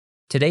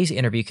Today's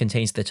interview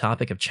contains the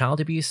topic of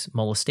child abuse,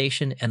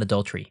 molestation, and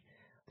adultery.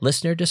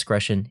 Listener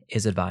discretion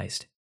is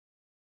advised.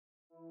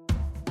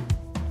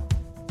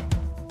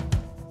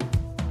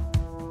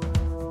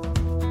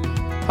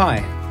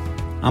 Hi,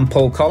 I'm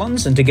Paul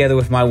Collins, and together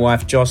with my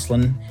wife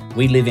Jocelyn,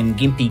 we live in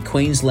Gympie,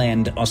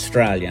 Queensland,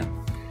 Australia.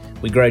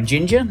 We grow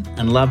ginger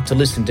and love to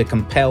listen to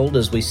Compelled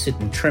as we sit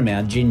and trim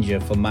our ginger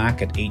for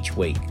market each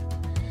week.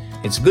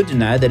 It's good to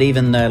know that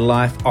even though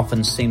life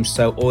often seems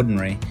so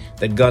ordinary,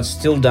 that God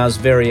still does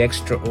very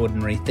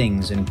extraordinary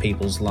things in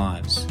people's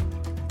lives.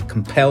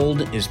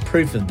 Compelled is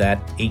proof of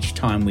that each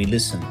time we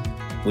listen.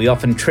 We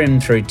often trim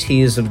through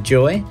tears of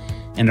joy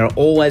and are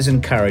always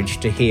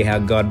encouraged to hear how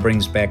God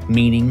brings back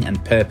meaning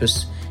and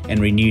purpose and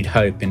renewed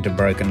hope into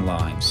broken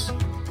lives.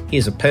 He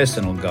is a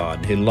personal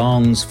God who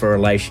longs for a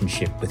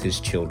relationship with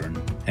his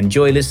children.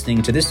 Enjoy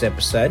listening to this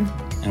episode,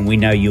 and we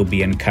know you'll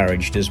be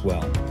encouraged as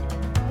well.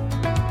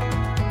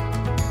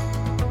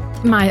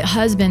 My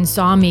husband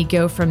saw me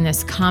go from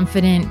this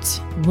confident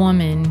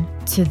woman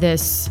to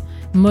this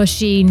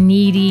mushy,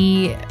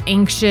 needy,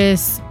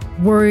 anxious,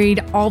 worried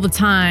all the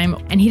time,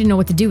 and he didn't know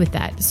what to do with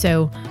that.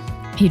 So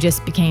he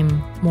just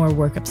became more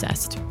work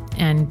obsessed.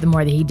 And the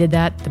more that he did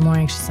that, the more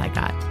anxious I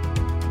got.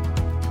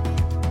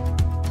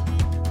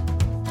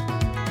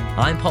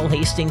 I'm Paul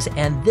Hastings,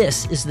 and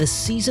this is the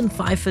Season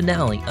 5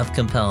 finale of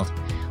Compelled.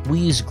 We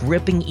use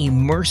gripping,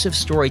 immersive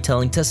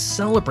storytelling to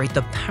celebrate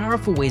the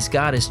powerful ways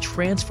God is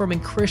transforming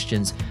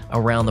Christians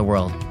around the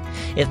world.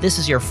 If this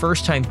is your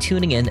first time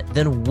tuning in,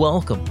 then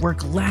welcome. We're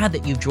glad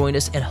that you've joined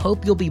us and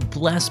hope you'll be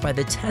blessed by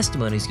the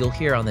testimonies you'll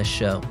hear on this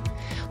show.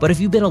 But if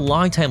you've been a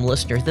longtime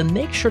listener, then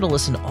make sure to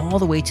listen all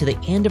the way to the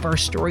end of our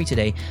story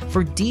today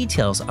for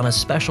details on a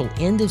special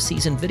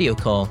end-of-season video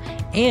call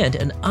and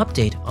an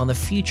update on the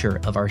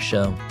future of our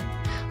show.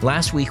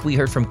 Last week, we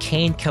heard from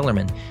Kane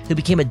Kellerman, who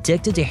became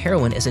addicted to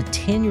heroin as a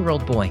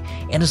 10-year-old boy,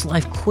 and his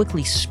life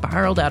quickly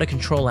spiraled out of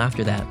control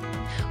after that.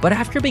 But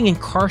after being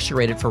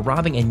incarcerated for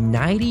robbing a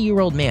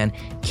 90-year-old man,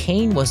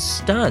 Kane was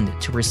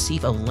stunned to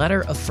receive a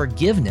letter of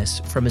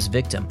forgiveness from his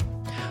victim.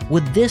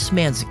 Would this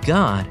man's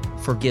God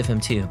forgive him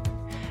too?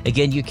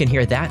 Again, you can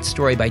hear that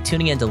story by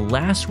tuning into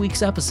last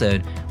week's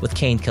episode with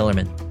Kane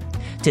Kellerman.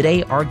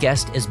 Today, our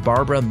guest is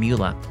Barbara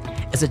Mula.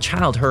 As a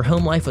child, her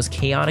home life was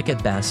chaotic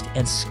at best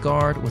and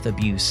scarred with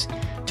abuse.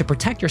 To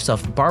protect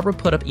herself, Barbara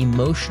put up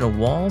emotional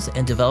walls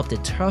and developed a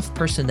tough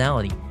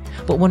personality.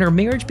 But when her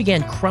marriage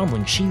began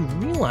crumbling, she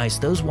realized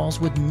those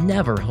walls would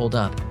never hold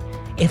up.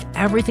 If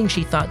everything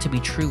she thought to be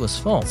true was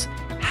false,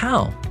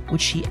 how would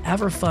she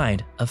ever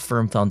find a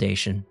firm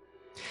foundation?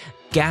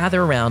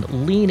 Gather around,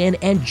 lean in,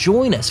 and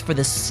join us for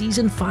the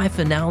Season 5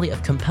 finale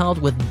of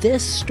Compelled with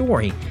this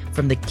story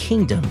from the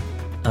Kingdom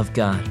of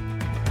God.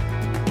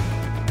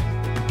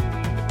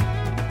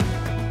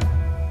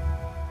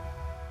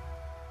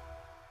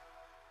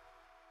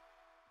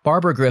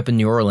 Barbara grew up in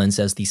New Orleans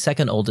as the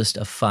second oldest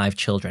of 5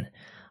 children.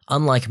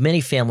 Unlike many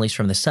families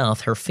from the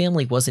South, her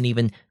family wasn't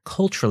even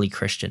culturally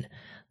Christian.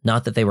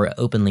 Not that they were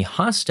openly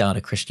hostile to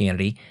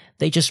Christianity,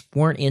 they just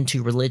weren't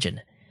into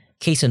religion.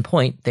 Case in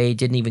point, they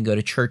didn't even go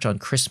to church on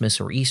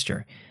Christmas or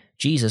Easter.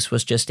 Jesus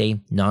was just a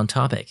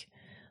non-topic.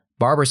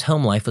 Barbara's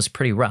home life was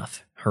pretty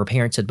rough. Her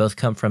parents had both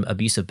come from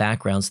abusive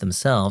backgrounds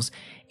themselves,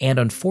 and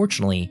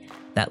unfortunately,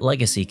 that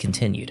legacy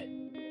continued.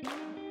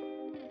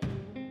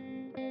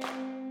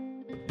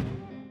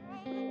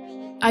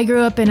 I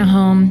grew up in a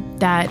home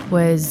that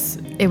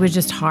it was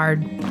just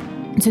hard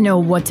to know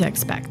what to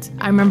expect.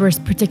 I remember a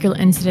particular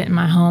incident in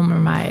my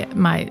home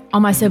where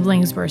all my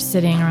siblings were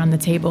sitting around the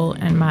table,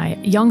 and my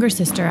younger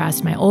sister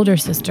asked my older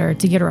sister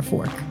to get her a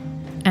fork.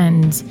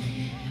 And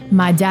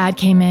my dad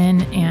came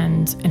in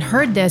and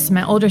heard this.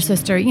 My older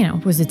sister,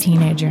 was a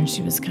teenager, and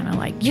she was kind of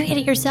like, "You hit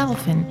it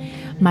yourself." And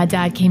my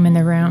dad came in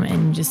the room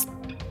and just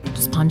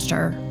punched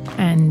her,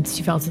 and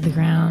she fell to the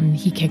ground.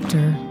 He kicked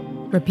her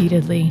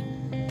repeatedly.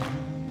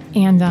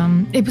 And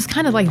it was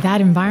kind of like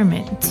that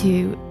environment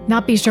to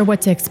not be sure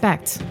what to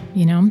expect,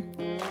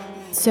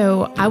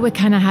 So I would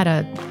kind of had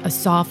a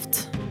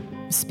soft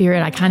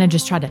spirit. I kind of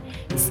just tried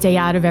to stay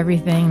out of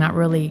everything, not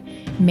really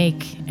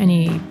make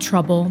any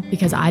trouble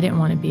because I didn't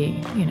want to be,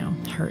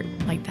 hurt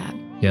like that.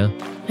 Yeah.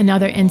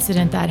 Another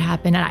incident that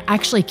happened, and I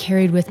actually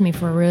carried with me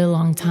for a really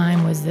long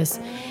time, was this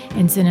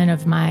incident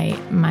of my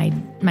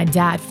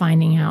dad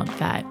finding out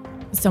that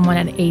someone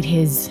had ate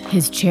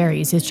his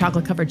cherries, his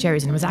chocolate-covered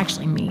cherries, and it was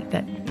actually me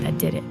that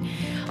did it.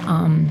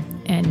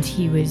 And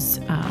he was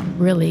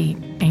really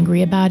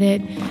angry about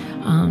it.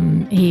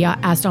 He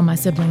asked all my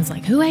siblings,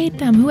 like, who ate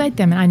them?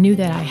 And I knew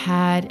that I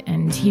had,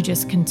 and he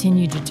just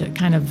continued to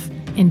kind of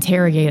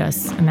interrogate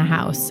us in the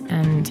house.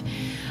 And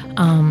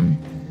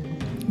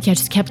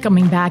just kept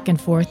coming back and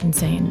forth and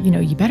saying,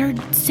 you better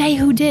say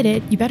who did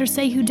it.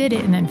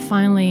 And then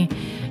finally,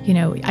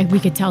 we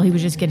could tell he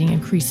was just getting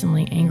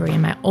increasingly angry.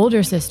 And my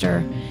older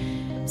sister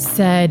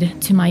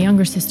said to my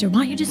younger sister,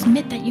 "Why don't you just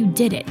admit that you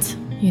did it?"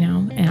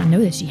 And I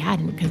know that she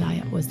hadn't because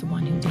I was the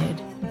one who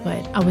did.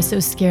 But I was so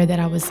scared that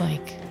I was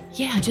like,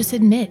 "Yeah, just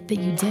admit that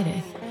you did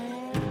it."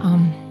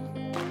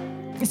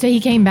 So he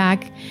came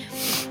back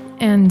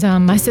And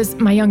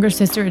my younger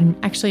sister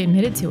actually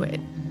admitted to it,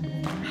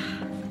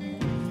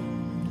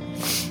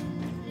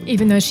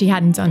 even though she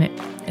hadn't done it.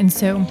 And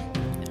so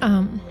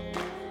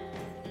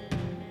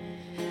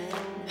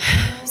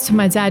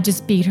my dad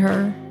just beat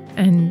her,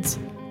 and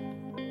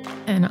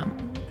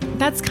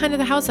that's kind of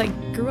the house I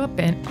grew up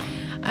in.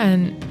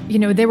 And,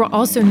 there were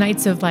also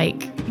nights of like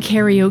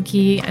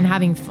karaoke and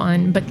having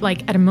fun, but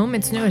like at a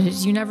moment's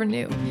notice, you never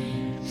knew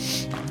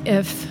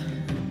if,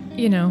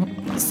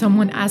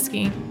 someone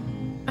asking,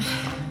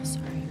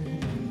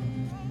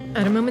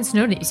 at a moment's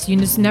notice, you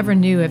just never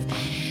knew if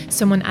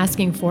someone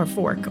asking for a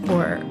fork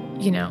or,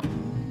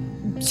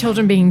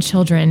 children being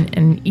children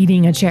and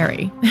eating a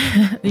cherry,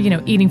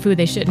 eating food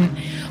they shouldn't,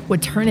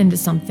 would turn into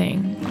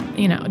something,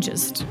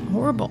 just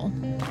horrible.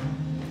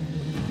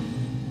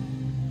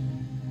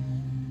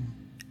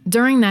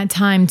 During that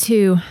time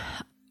too,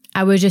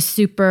 I was just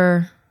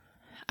super,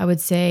 I would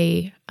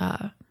say,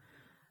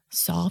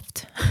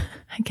 soft.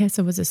 I guess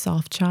I was a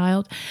soft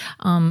child.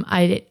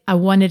 I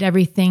wanted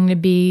everything to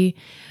be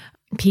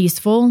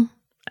peaceful,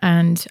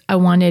 and I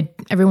wanted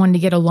everyone to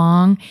get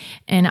along.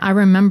 And I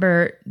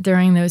remember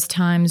during those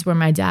times where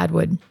my dad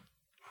would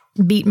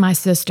beat my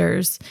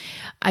sisters,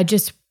 I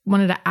just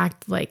wanted to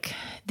act like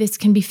this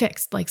can be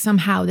fixed, like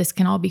somehow this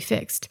can all be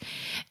fixed.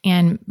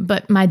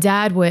 But my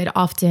dad would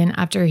often,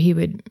 after he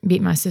would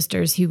beat my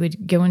sisters, he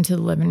would go into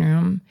the living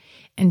room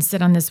and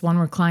sit on this one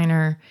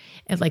recliner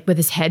and like with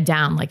his head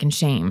down, like in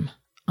shame.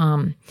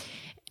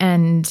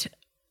 And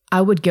I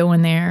would go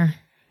in there,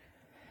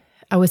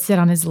 I would sit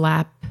on his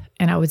lap,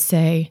 and I would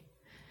say,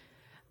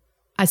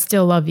 I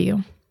still love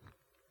you.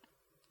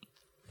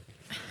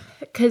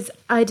 Because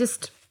I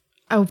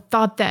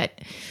thought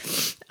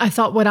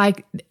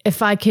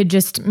if I could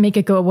just make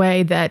it go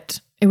away,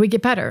 that it would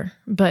get better.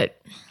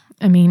 But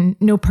I mean,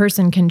 no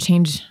person can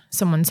change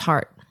someone's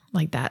heart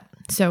like that.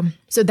 So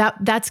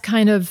that's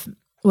kind of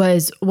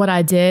was what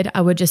I did.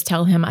 I would just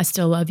tell him, I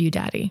still love you,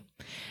 Daddy.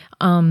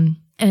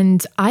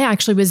 And I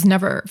actually was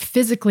never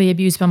physically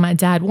abused by my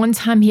dad. One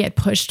time he had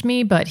pushed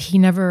me, but he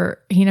never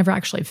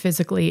actually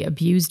physically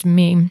abused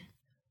me.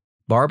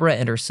 Barbara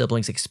and her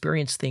siblings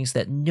experienced things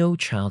that no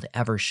child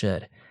ever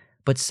should.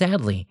 But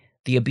sadly,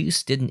 the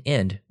abuse didn't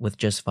end with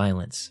just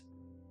violence.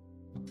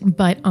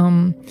 But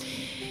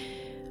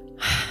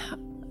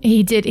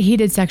he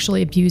did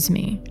sexually abuse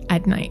me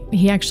at night.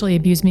 He actually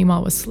abused me while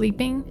I was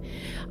sleeping.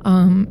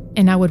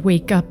 And I would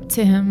wake up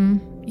to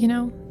him,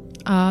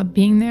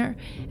 being there,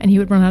 and he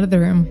would run out of the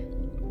room.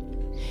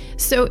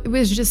 So it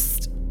was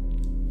just,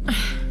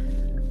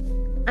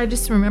 I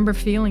just remember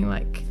feeling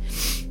like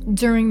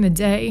during the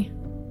day,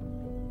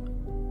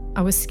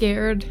 I was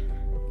scared,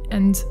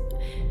 and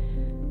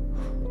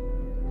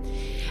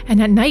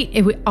at night,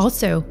 it would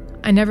also,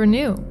 I never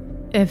knew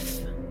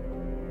if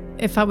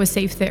I was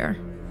safe there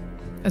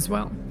as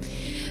well.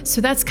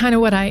 So that's kind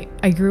of what I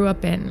grew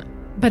up in.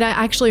 But I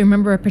actually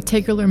remember a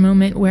particular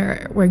moment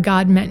where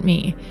God met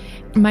me.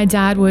 My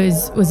dad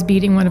was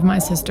beating one of my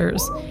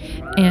sisters,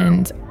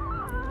 and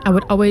I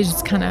would always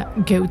just kind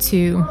of go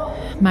to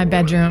my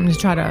bedroom to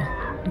try to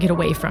get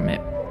away from it.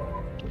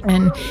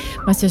 And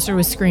my sister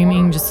was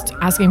screaming, just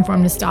asking for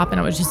him to stop, and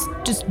I was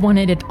just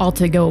wanted it all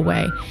to go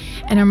away.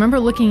 And I remember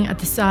looking at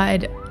the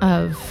side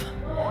of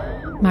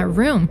my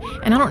room,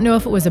 and I don't know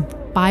if it was a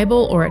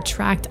Bible or a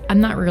tract,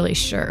 I'm not really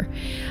sure.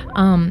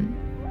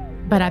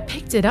 But I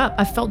picked it up.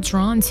 I felt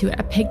drawn to it.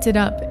 I picked it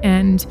up,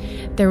 and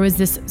there was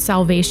this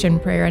salvation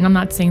prayer. And I'm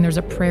not saying there's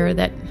a prayer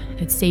that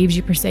saves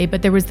you per se,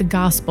 but there was the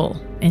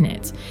gospel in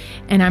it.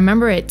 And I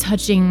remember it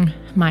touching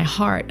my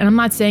heart. And I'm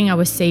not saying I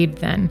was saved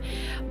then,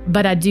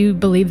 but I do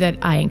believe that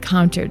I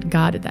encountered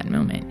God at that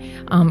moment,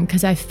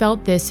 because I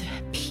felt this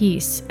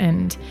peace,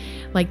 and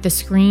like the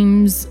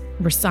screams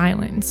were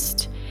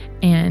silenced.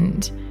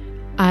 And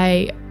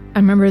I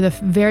remember the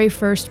very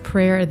first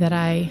prayer that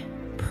I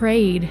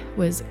prayed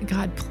was,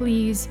 God,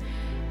 please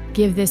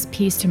give this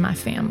peace to my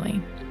family.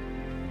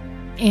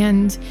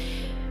 And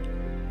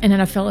then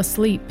I fell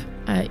asleep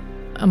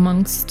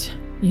amongst,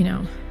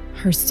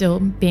 her still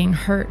being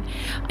hurt.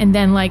 And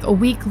then like a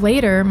week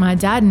later, my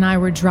dad and I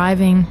were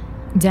driving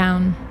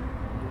down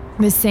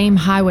the same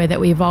highway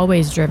that we've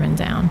always driven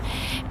down.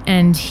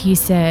 And he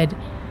said,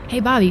 hey,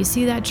 Bobby, you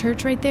see that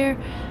church right there?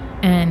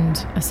 And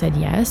I said,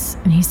 yes.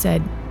 And he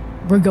said,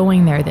 we're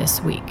going there this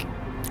week.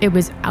 It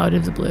was out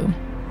of the blue.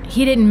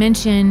 He didn't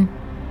mention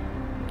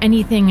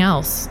anything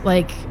else.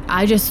 Like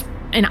I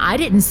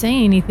didn't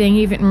say anything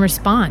even in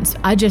response.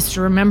 I just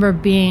remember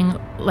being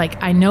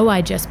like, I know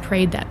I just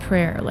prayed that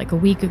prayer like a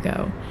week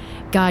ago.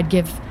 God,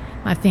 give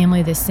my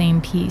family the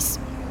same peace.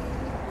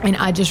 And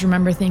I just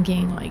remember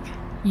thinking like,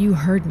 you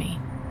heard me,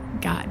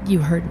 God, you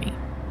heard me.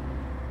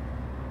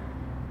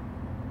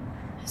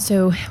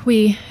 So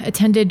we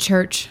attended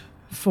church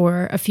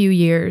for a few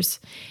years,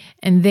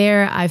 and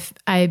there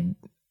I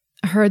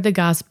heard the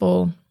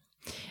gospel,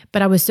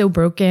 but I was so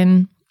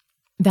broken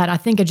that I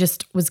think I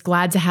just was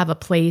glad to have a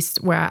place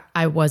where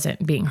I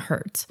wasn't being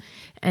hurt.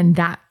 And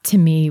that to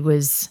me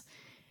was,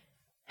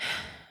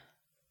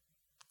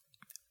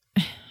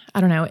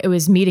 I don't know, it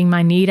was meeting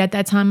my need at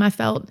that time, I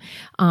felt.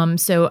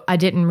 So I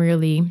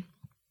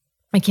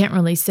can't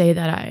really say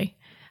that I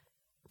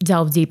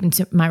delved deep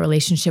into my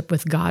relationship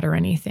with God or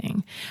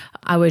anything.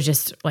 I was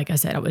just, like I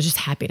said, I was just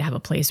happy to have a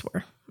place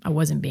where I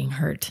wasn't being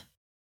hurt.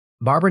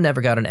 Barbara never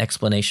got an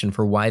explanation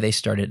for why they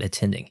started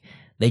attending.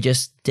 They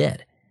just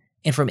did.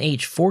 And from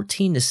age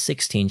 14 to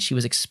 16, she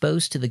was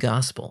exposed to the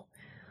gospel.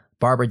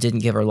 Barbara didn't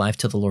give her life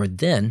to the Lord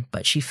then,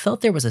 but she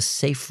felt there was a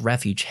safe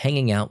refuge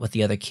hanging out with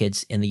the other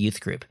kids in the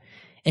youth group.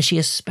 And she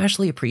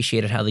especially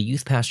appreciated how the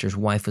youth pastor's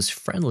wife was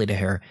friendly to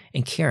her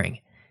and caring.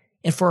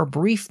 And for a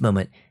brief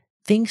moment,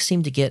 things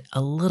seemed to get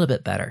a little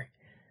bit better.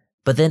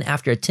 But then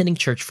after attending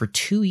church for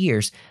 2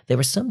 years, there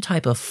was some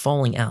type of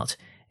falling out,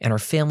 and her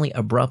family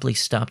abruptly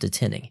stopped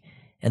attending,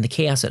 and the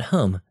chaos at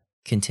home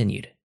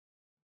continued.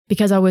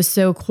 Because I was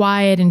so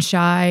quiet and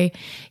shy,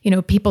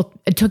 people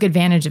took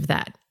advantage of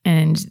that,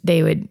 and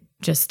they would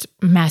just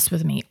mess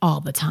with me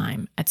all the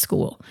time at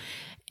school.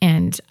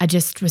 And I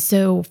just was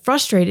so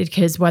frustrated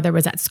because whether it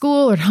was at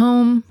school or at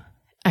home,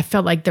 I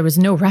felt like there was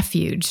no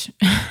refuge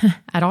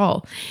at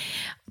all.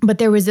 But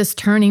there was this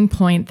turning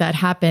point that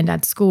happened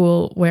at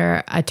school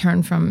where I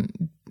turned from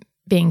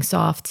being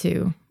soft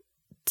to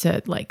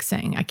like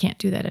saying, I can't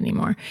do that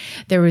anymore.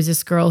 There was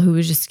this girl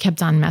who just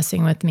kept on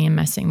messing with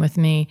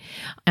me.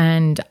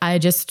 And I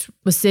just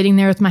was sitting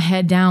there with my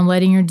head down,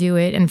 letting her do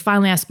it. And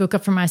finally I spoke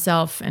up for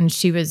myself, and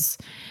she was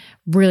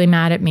really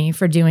mad at me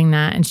for doing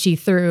that. And she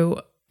threw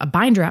a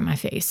binder at my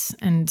face,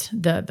 and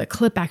the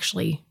clip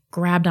actually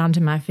grabbed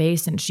onto my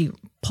face, and she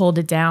pulled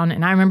it down.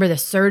 And I remember the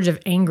surge of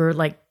anger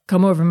like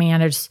come over me,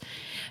 and I just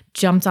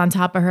jumped on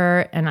top of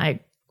her, and I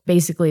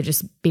basically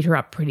just beat her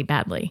up pretty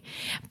badly.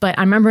 But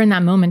I remember in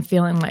that moment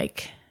feeling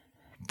like,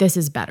 this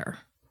is better,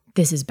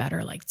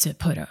 like to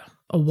put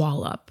a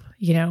wall up,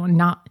 and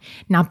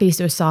not be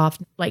so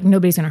soft, like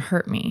nobody's going to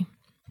hurt me.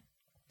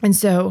 And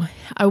so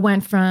I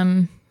went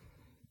from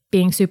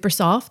being super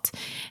soft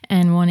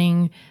and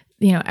wanting,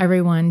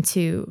 everyone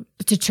to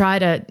try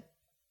to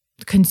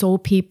console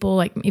people,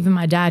 like even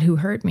my dad who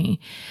hurt me,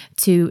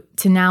 to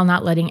now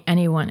not letting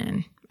anyone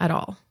in at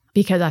all,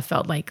 because I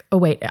felt like, oh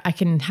wait, I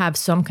can have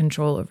some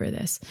control over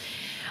this.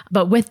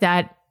 But with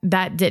that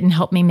didn't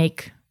help me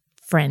make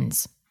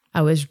friends.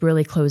 I was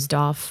really closed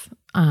off.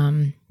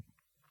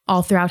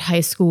 All throughout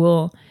high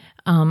school,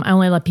 I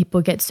only let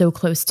people get so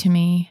close to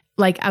me.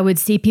 Like I would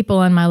see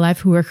people in my life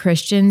who were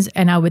Christians,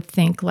 and I would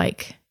think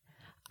like,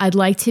 I'd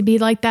like to be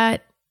like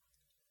that,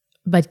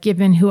 but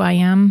given who I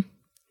am,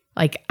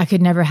 like I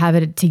could never have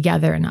it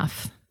together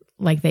enough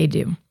like they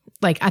do.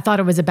 Like I thought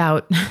it was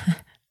about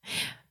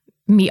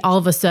me all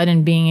of a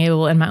sudden being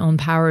able in my own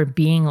power,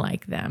 being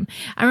like them.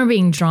 I remember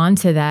being drawn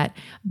to that,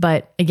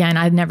 but again,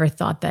 I'd never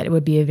thought that it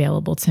would be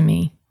available to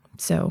me.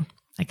 So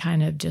I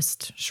kind of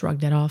just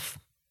shrugged it off.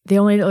 The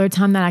only other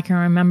time that I can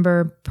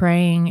remember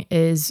praying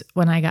is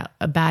when I got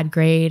a bad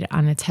grade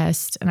on a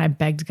test, and I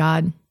begged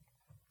God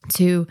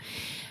to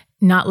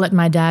not let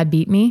my dad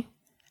beat me.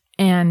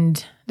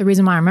 And the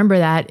reason why I remember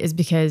that is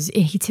because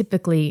he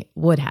typically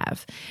would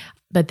have,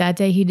 but that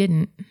day he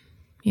didn't.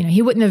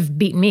 He wouldn't have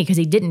beaten me because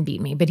he didn't beat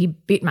me, but he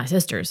beat my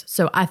sisters.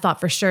 So I thought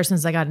for sure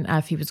since I got an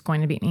F, he was going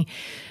to beat me.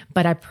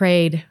 But I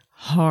prayed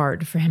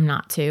hard for him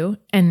not to,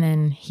 and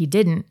then he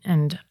didn't.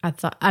 And I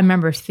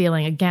remember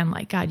feeling again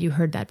like, God, you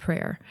heard that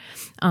prayer.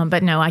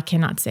 But no, I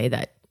cannot say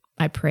that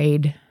I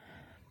prayed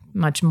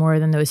much more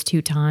than those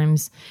 2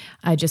 times.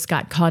 I just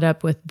got caught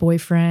up with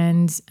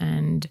boyfriends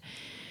and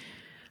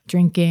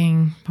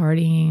drinking,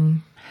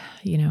 partying,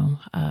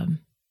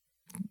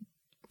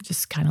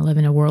 just kind of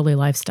living a worldly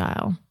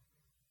lifestyle.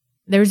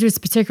 There was this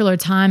particular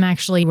time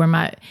actually where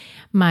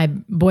my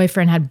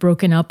boyfriend had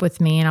broken up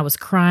with me, and I was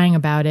crying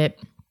about it.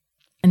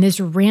 And this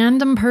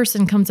random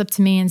person comes up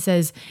to me and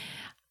says,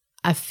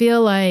 I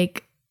feel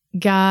like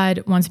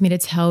God wants me to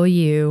tell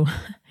you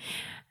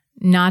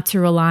not to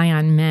rely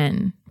on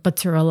men, but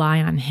to rely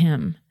on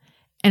him.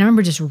 And I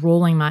remember just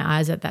rolling my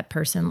eyes at that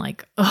person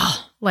like,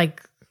 oh,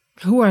 like,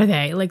 who are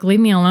they? Like, leave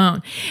me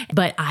alone.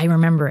 But I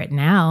remember it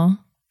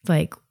now.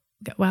 Like,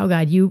 wow,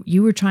 God, you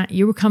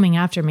were coming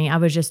after me. I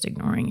was just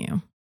ignoring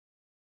you.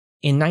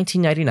 In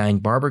 1999,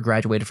 Barbara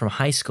graduated from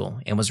high school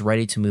and was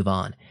ready to move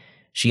on.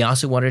 She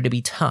also wanted to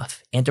be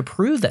tough, and to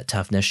prove that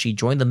toughness, she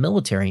joined the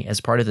military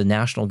as part of the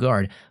National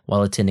Guard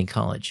while attending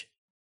college.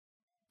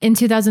 In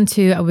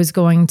 2002, I was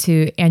going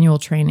to annual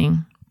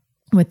training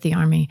with the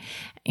Army,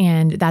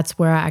 and that's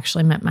where I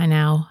actually met my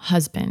now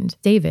husband,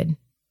 David.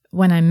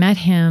 When I met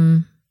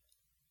him,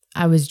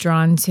 I was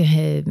drawn to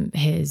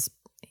his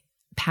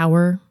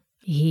power.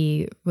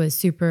 He was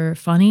super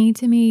funny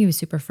to me. He was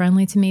super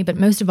friendly to me. But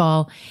most of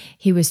all,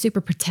 he was super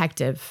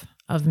protective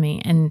of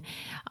me. And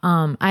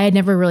I had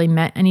never really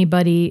met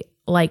anybody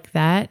like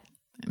that.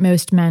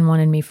 Most men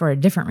wanted me for a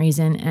different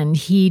reason. And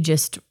he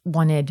just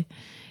wanted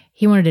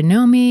to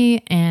know me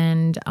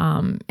and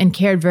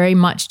cared very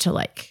much to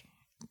like,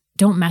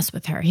 don't mess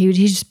with her. He's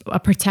just a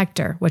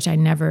protector, which I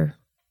never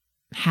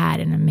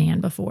had in a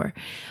man before.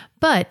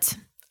 But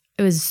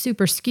it was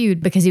super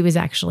skewed because he was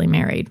actually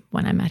married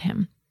when I met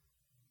him.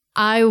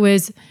 I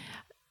was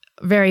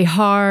very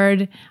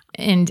hard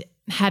and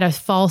had a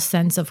false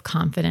sense of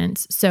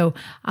confidence. So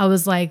I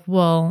was like,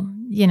 well,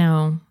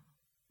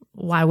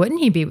 why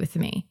wouldn't he be with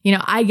me?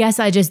 I guess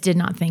I just did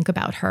not think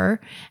about her.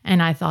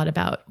 And I thought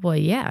about, well,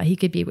 yeah, he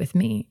could be with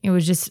me. It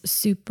was just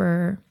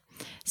super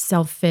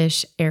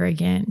selfish,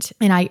 arrogant.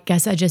 And I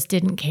guess I just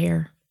didn't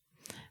care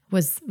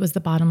was the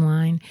bottom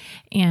line.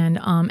 And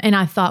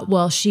I thought,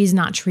 well, she's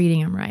not treating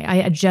him right.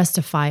 I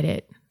justified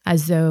it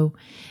as though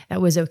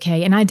that was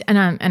okay. And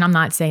I'm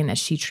not saying that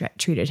she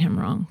treated him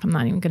wrong. I'm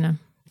not even going to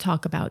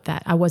talk about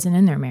that. I wasn't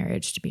in their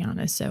marriage, to be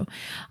honest. So,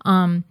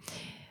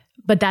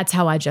 but that's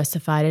how I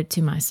justified it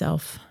to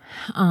myself.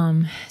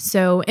 And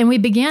we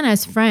began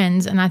as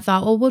friends, and I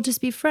thought, well, we'll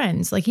just be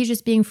friends. Like, he's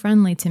just being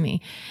friendly to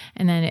me.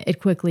 And then it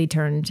quickly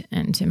turned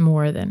into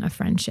more than a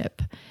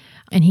friendship.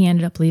 And he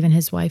ended up leaving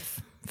his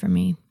wife for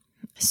me.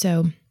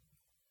 So,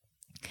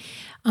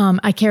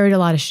 I carried a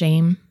lot of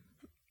shame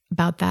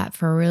about that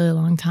for a really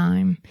long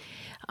time.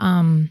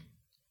 I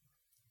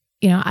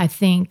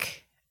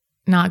think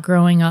not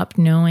growing up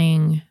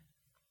knowing,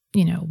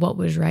 what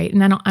was right.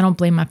 And I don't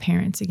blame my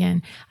parents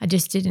again. I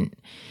just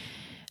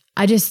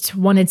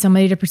wanted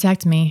somebody to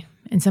protect me,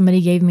 and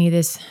somebody gave me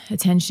this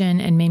attention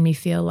and made me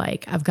feel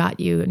like I've got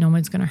you. No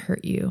one's going to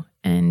hurt you.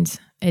 And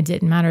it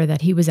didn't matter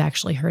that he was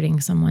actually hurting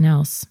someone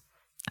else.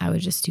 I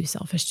was just too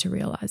selfish to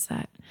realize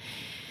that.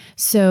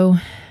 So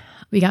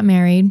we got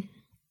married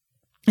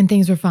and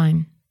things were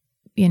fine.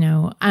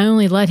 I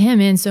only let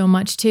him in so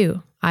much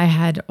too. I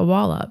had a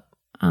wall up.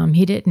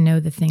 He didn't know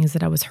the things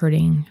that I was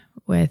hurting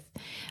with.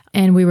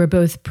 And we were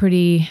both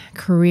pretty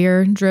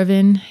career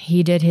driven.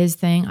 He did his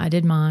thing, I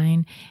did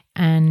mine.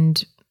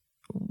 And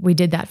we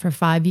did that for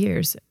 5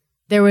 years.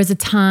 There was a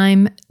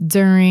time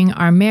during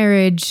our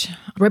marriage,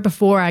 right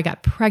before I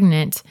got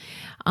pregnant,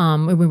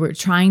 when we were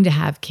trying to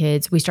have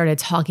kids, we started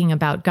talking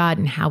about God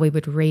and how we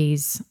would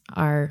raise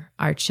our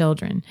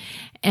children.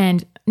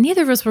 And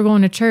neither of us were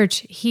going to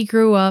church. He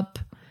grew up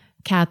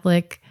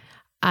Catholic.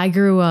 I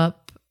grew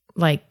up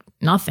like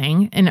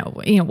nothing. And,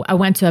 I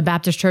went to a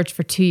Baptist church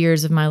for 2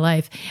 years of my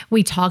life.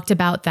 We talked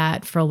about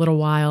that for a little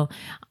while,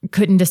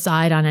 couldn't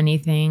decide on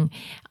anything.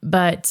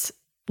 But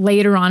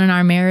later on in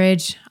our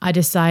marriage, I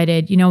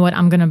decided, you know what,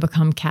 I'm going to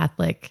become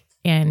Catholic.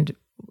 And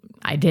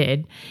I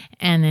did.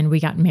 And then we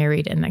got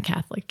married in the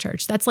Catholic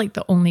church. That's like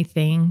the only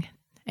thing.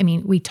 I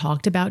mean, we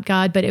talked about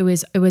God, but it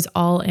was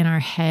all in our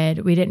head.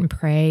 We didn't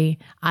pray.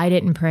 I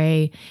didn't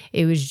pray.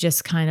 It was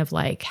just kind of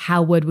like,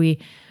 how would we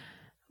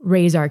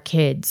raise our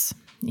kids?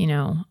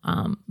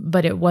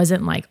 But it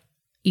wasn't like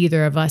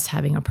either of us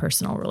having a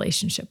personal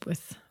relationship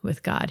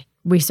with God.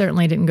 We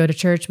certainly didn't go to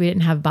church. We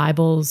didn't have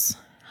Bibles,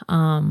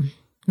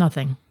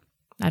 nothing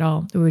at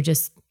all. We were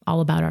just all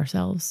about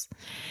ourselves.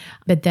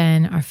 But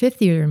then our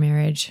 5th year of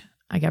marriage,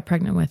 I got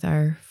pregnant with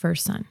our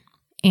first son.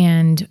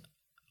 And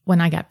when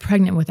I got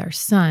pregnant with our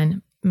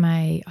son,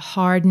 my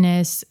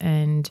hardness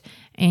and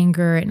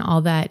anger and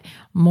all that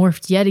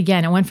morphed yet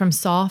again. It went from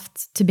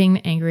soft to being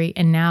angry,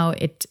 and now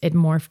it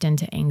morphed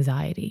into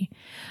anxiety.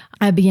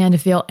 I began to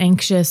feel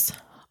anxious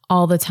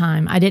all the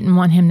time. I didn't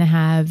want him to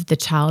have the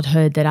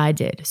childhood that I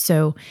did.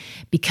 So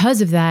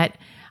because of that,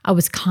 I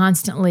was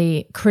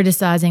constantly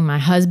criticizing my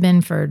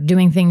husband for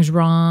doing things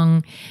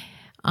wrong,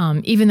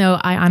 even though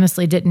I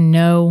honestly didn't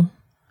know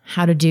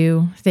how to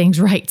do things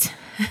right.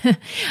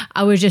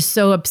 I was just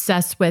so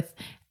obsessed with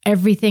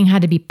everything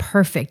had to be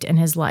perfect in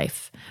his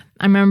life.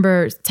 I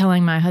remember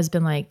telling my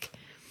husband, like,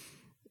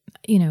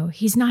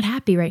 he's not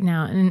happy right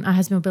now. And my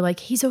husband would be like,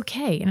 he's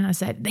okay. And I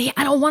said,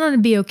 I don't want him to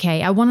be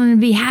okay. I want him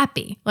to be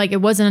happy. Like,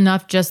 it wasn't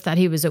enough just that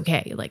he was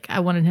okay. Like,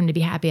 I wanted him to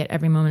be happy at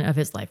every moment of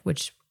his life,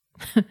 which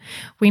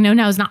we know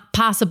now is not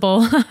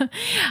possible.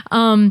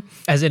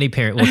 As any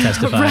parent will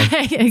testify.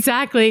 Right,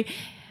 exactly.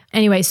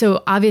 Anyway,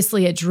 so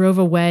obviously it drove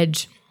a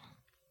wedge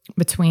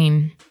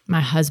between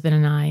my husband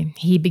and I.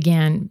 He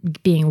began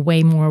being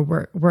way more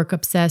work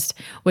obsessed,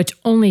 which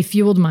only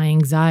fueled my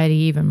anxiety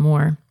even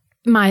more.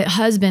 My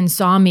husband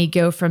saw me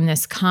go from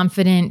this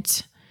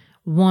confident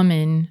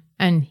woman,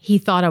 and he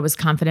thought I was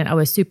confident. I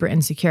was super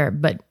insecure,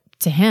 but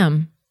to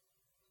him,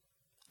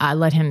 I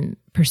let him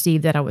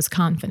perceive that I was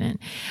confident.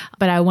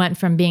 But I went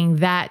from being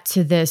that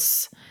to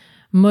this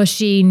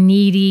mushy,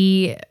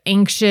 needy,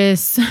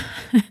 anxious,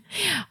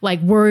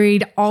 like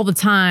worried all the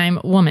time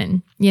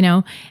woman,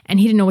 and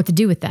he didn't know what to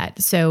do with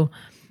that. So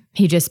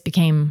he just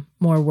became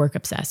more work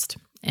obsessed.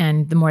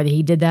 And the more that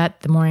he did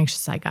that, the more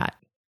anxious I got.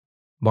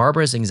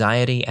 Barbara's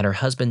anxiety and her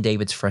husband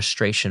David's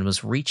frustration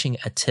was reaching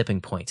a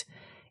tipping point.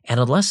 And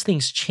unless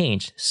things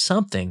changed,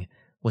 something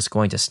was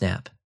going to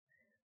snap.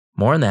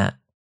 More on that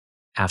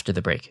after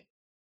the break.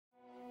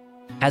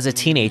 As a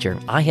teenager,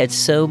 I had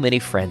so many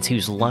friends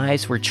whose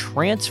lives were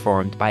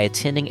transformed by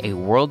attending a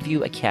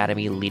Worldview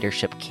Academy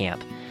leadership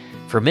camp.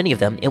 For many of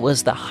them, it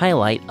was the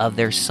highlight of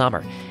their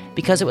summer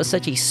because it was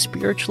such a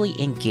spiritually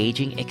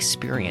engaging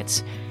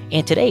experience.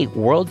 And today,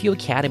 Worldview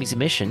Academy's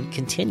mission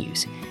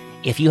continues.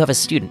 If you have a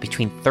student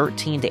between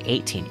 13 to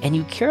 18 and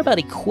you care about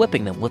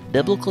equipping them with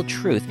biblical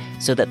truth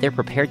so that they're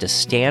prepared to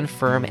stand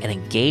firm and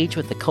engage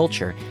with the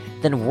culture,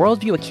 then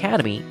Worldview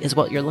Academy is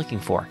what you're looking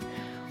for.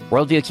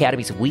 Worldview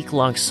Academy's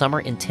week-long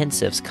summer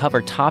intensives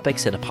cover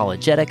topics in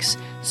apologetics,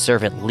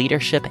 servant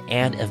leadership,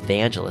 and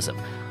evangelism,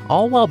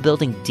 all while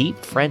building deep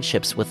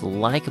friendships with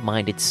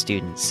like-minded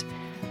students.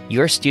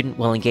 Your student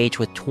will engage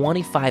with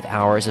 25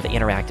 hours of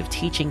interactive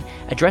teaching,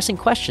 addressing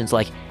questions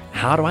like,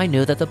 how do I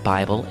know that the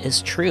Bible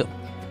is true?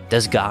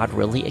 Does God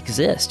really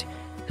exist?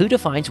 Who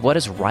defines what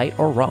is right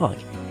or wrong?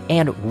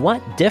 And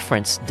what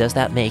difference does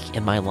that make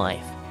in my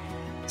life?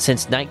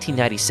 Since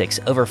 1996,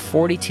 over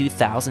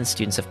 42,000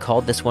 students have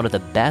called this one of the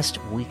best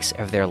weeks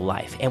of their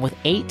life. And with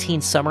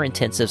 18 summer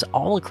intensives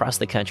all across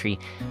the country,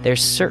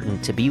 there's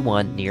certain to be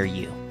one near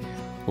you.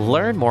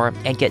 Learn more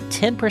and get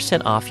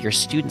 10% off your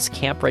student's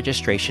camp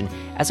registration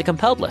as a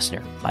Compelled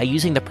listener by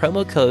using the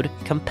promo code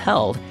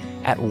COMPELLED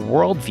at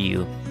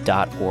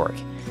worldview.org.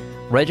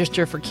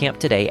 Register for camp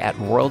today at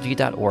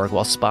worldview.org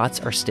while spots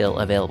are still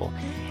available.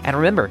 And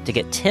remember to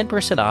get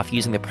 10% off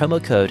using the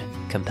promo code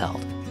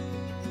COMPELLED.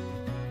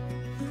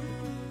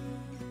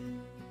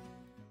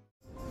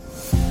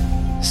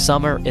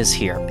 Summer is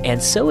here,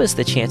 and so is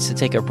the chance to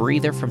take a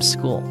breather from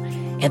school.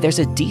 And there's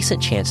a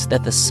decent chance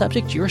that the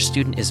subject your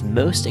student is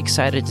most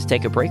excited to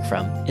take a break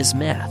from is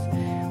math.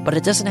 But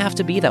it doesn't have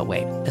to be that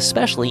way,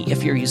 especially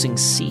if you're using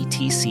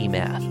CTC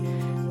Math.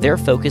 Their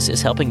focus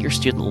is helping your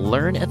student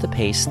learn at the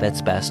pace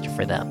that's best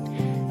for them.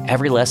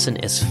 Every lesson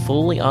is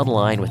fully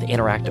online with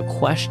interactive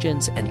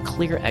questions and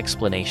clear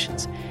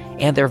explanations.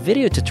 And their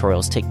video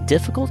tutorials take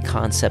difficult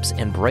concepts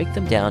and break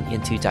them down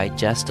into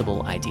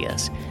digestible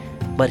ideas.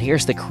 But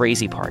here's the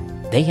crazy part.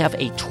 They have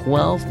a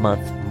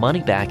 12-month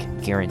money-back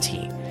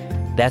guarantee.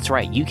 That's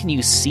right, you can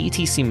use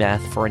CTC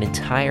Math for an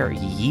entire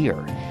year.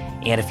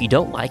 And if you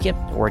don't like it,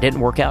 or it didn't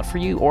work out for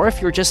you, or if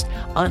you're just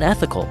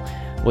unethical,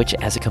 which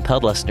as a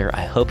Compelled listener,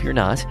 I hope you're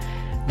not,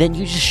 then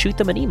you just shoot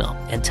them an email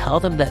and tell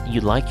them that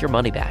you'd like your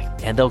money back,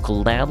 and they'll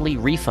gladly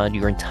refund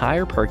your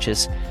entire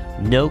purchase,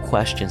 no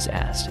questions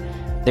asked.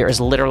 There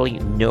is literally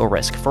no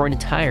risk for an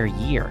entire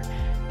year.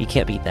 You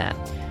can't beat that.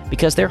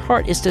 Because their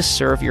heart is to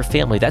serve your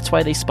family. That's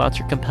why they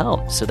sponsor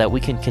Compelled, so that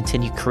we can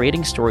continue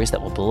creating stories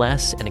that will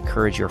bless and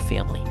encourage your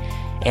family.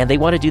 And they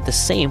want to do the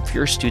same for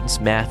your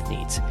students' math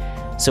needs.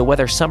 So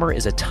whether summer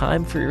is a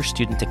time for your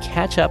student to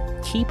catch up,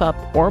 keep up,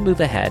 or move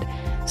ahead,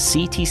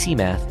 CTC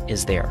Math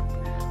is there.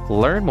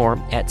 Learn more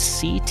at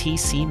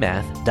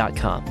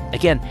ctcmath.com.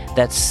 Again,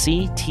 that's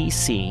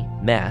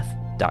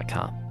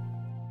ctcmath.com.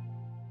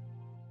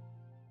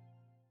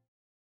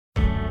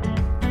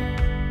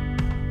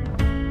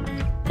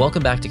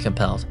 Welcome back to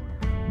Compelled.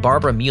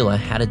 Barbara Mula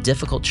had a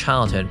difficult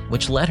childhood,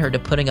 which led her to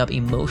putting up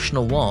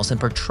emotional walls and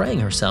portraying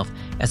herself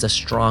as a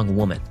strong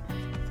woman.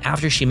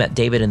 After she met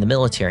David in the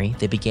military,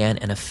 they began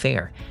an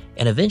affair,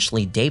 and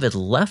eventually David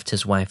left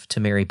his wife to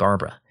marry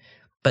Barbara.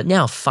 But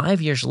now,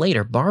 5 years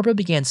later, Barbara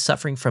began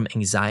suffering from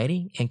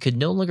anxiety and could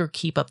no longer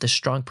keep up the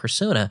strong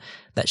persona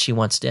that she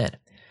once did.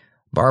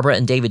 Barbara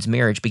and David's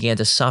marriage began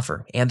to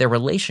suffer, and their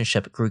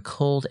relationship grew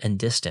cold and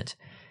distant.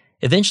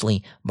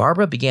 Eventually,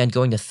 Barbara began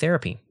going to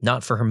therapy,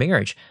 not for her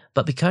marriage,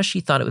 but because she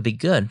thought it would be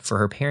good for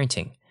her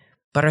parenting.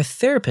 But her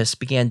therapist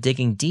began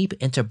digging deep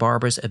into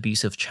Barbara's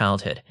abusive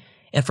childhood,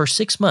 and for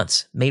 6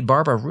 months made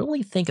Barbara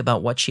really think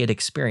about what she had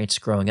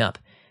experienced growing up,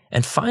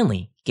 and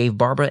finally gave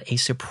Barbara a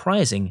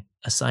surprising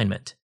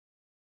assignment.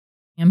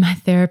 And my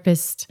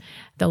therapist,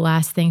 the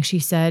last thing she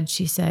said,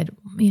 do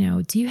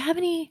you have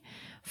any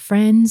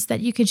friends that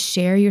you could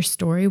share your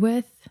story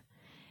with?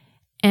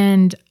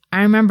 And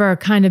I remember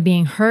kind of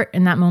being hurt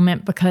in that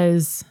moment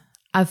because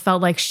I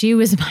felt like she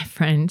was my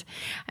friend,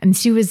 and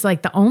she was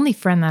like the only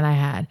friend that I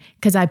had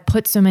because I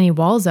put so many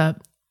walls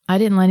up. I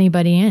didn't let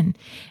anybody in.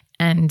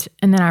 And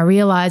then I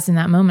realized in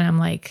that moment, I'm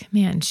like,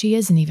 man, she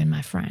isn't even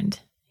my friend,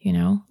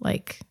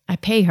 like I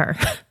pay her,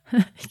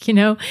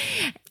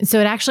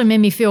 So it actually made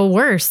me feel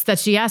worse that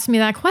she asked me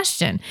that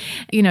question.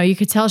 You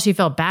could tell she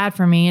felt bad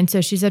for me. And so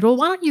she said, well,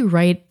 why don't you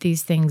write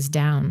these things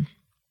down?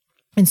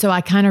 And so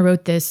I kind of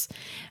wrote this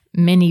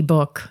mini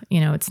book.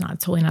 It's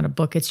totally not a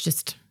book. It's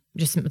just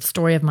a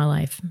story of my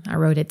life. I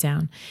wrote it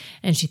down,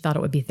 and she thought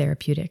it would be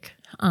therapeutic.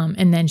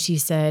 And then she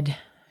said,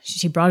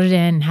 she brought it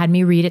in, had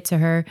me read it to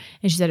her.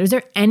 And she said, is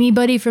there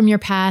anybody from your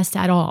past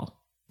at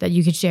all that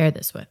you could share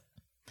this with?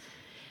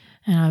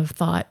 And I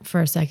thought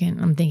for a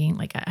second, I'm thinking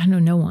like, I know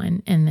no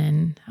one. And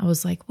then I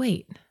was like,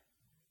 wait,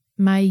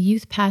 my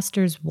youth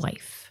pastor's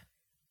wife.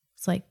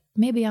 It's like,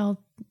 maybe I'll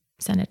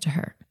send it to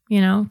her.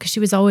 Because she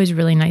was always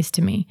really nice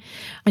to me.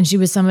 And she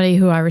was somebody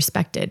who I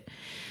respected.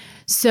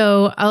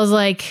 So I was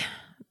like,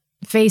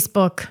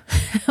 Facebook,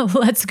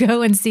 let's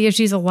go and see if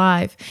she's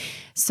alive.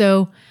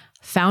 So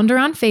found her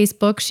on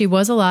Facebook. She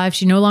was alive.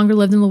 She no longer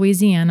lived in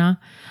Louisiana.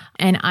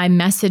 And I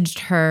messaged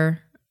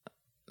her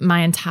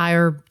my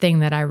entire thing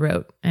that I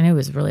wrote. And it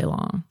was really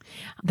long.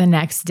 The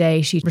next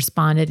day she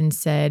responded and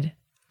said,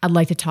 I'd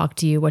like to talk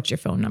to you. What's your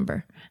phone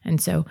number?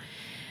 And so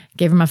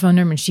gave her my phone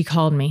number, and she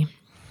called me.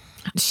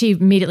 She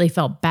immediately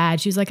felt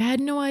bad. She was like, I had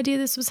no idea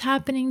this was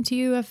happening to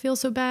you. I feel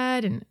so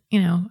bad. And,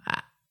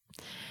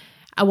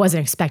 I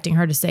wasn't expecting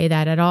her to say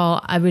that at all.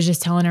 I was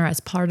just telling her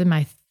as part of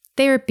my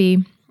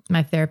therapy,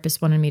 my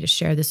therapist wanted me to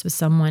share this with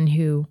someone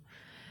who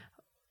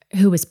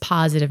who was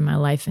positive in my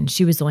life, and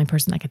she was the only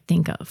person I could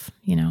think of,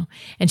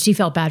 and she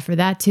felt bad for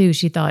that too.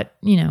 She thought,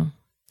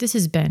 this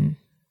has been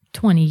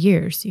 20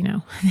 years,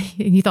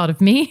 you thought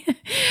of me?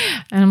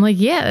 And I'm like,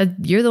 yeah,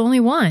 you're the only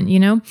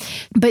one,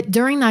 But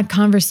during that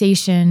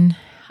conversation,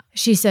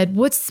 she said,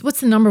 what's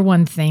the number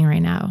one thing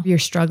right now you're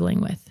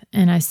struggling with?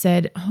 And I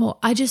said,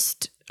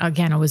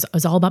 again, I was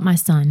all about my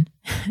son.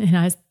 And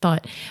I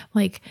thought,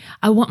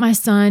 I want my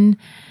son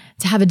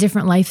to have a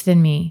different life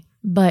than me,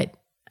 but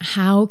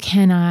how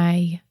can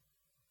I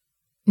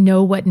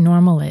know what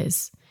normal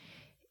is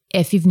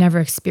if you've never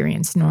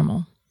experienced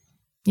normal?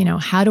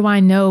 How do I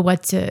know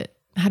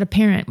how to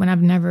parent when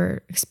I've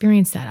never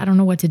experienced that? I don't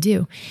know what to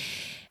do.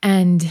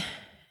 And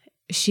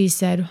she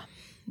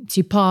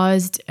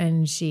paused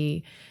and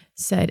she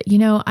said,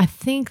 I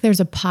think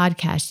there's a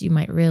podcast you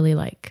might really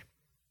like.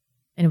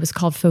 And it was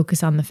called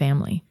Focus on the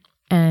Family.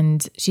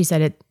 And she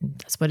said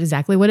that's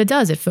exactly what it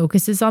does. It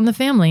focuses on the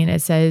family and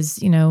it says,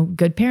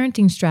 good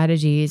parenting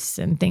strategies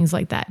and things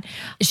like that.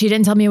 She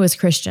didn't tell me it was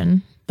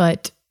Christian,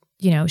 but,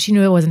 she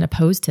knew I wasn't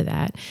opposed to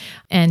that.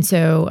 And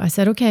so I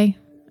said, okay,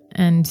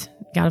 and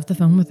got off the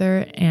phone with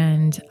her.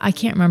 And I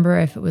can't remember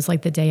if it was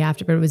like the day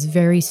after, but it was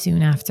very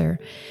soon after.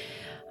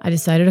 I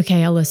decided,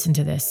 okay, I'll listen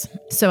to this.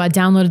 So I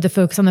downloaded the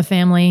Focus on the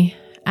Family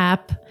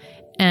app.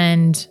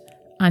 And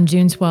on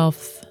June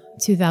 12th,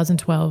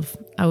 2012,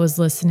 I was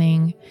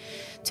listening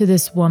to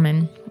this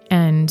woman,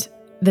 and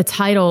the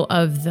title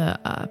of the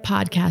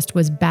podcast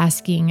was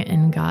Basking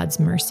in God's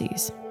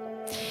Mercies.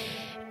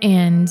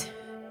 And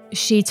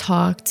she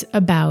talked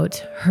about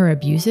her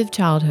abusive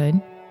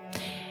childhood,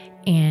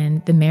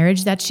 and the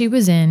marriage that she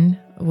was in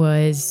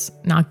was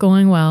not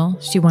going well.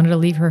 She wanted to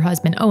leave her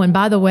husband. Oh, and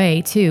by the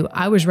way, too,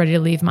 I was ready to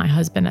leave my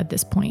husband at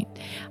this point.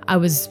 I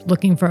was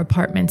looking for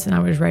apartments and I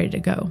was ready to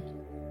go.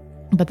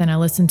 But then I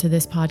listened to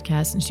this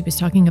podcast and she was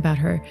talking about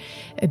her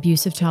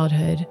abusive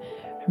childhood,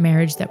 her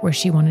marriage where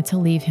she wanted to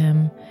leave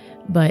him,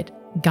 but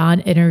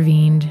God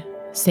intervened,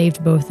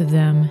 saved both of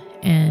them,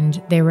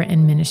 and they were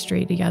in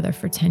ministry together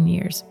for 10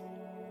 years.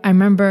 I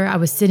remember I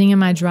was sitting in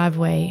my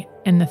driveway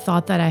and the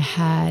thought that I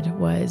had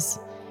was,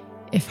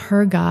 if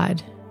her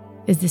God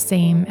is the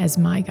same as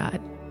my God,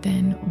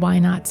 then why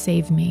not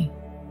save me?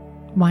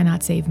 Why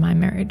not save my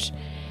marriage?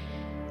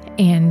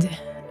 And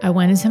I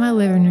went into my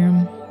living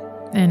room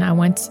and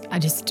I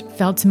just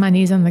fell to my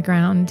knees on the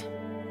ground.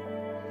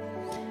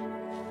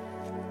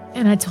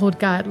 And I told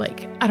God,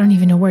 I don't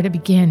even know where to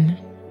begin.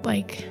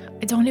 I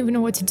don't even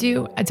know what to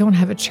do. I don't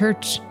have a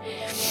church.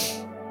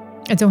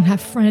 I don't have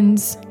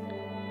friends.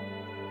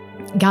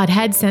 God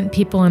had sent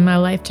people in my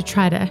life to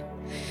try to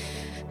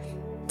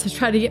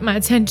get my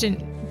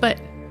attention, but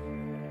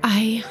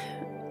I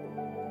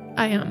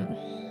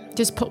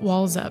just put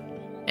walls up,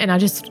 and I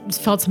just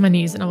fell to my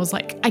knees and I was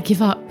like, I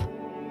give up.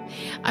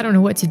 I don't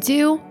know what to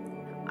do.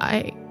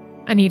 I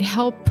need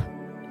help.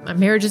 My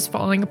marriage is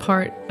falling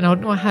apart and I don't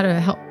know how to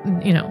help,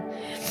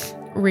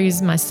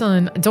 raise my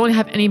son. I don't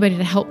have anybody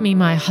to help me.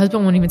 My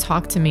husband won't even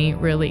talk to me,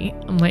 really.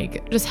 I'm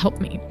like, just help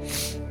me.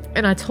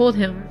 And I told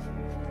him,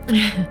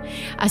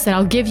 I said,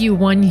 I'll give you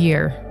 1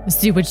 year.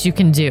 See what you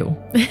can do.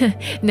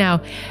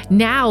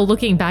 Now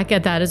looking back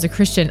at that as a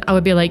Christian, I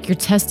would be like, you're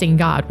testing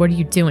God. What are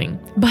you doing?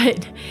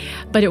 But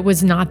it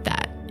was not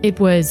that. It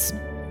was,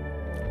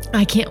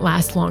 I can't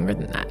last longer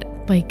than that.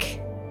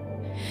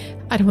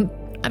 I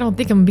don't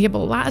think I'm gonna be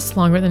able to last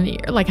longer than a year.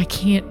 I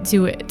can't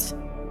do it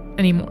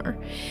anymore.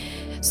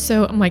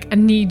 So I'm like, I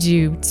need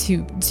you to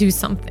do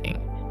something.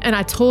 And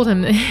I told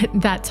him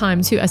that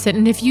time too. I said,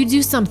 and if you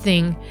do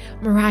something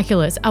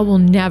miraculous, I will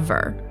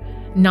never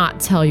not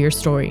tell your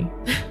story.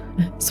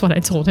 That's what I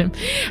told him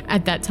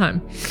at that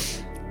time.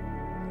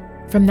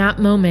 From that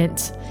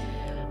moment,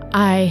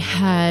 I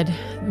had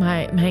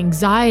my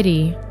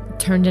anxiety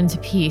turned into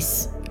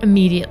peace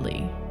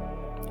immediately.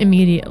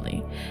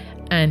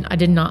 And I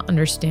did not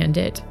understand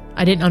it.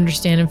 I didn't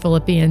understand in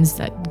Philippians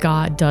that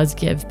God does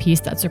give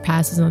peace that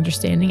surpasses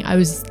understanding. I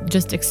was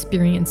just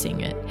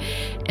experiencing it.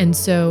 And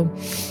so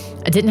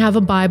I didn't have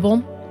a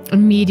Bible.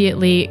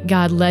 Immediately,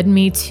 God led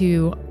me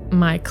to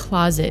my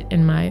closet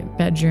in my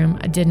bedroom.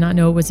 I did not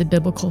know it was a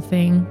biblical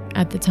thing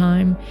at the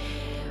time,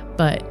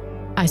 but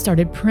I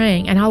started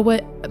praying, and I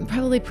was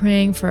probably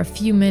praying for a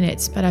few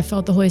minutes, but I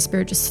felt the Holy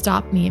Spirit just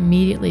stop me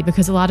immediately,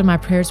 because a lot of my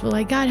prayers were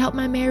like, God, help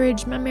my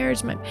marriage.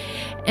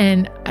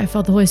 And I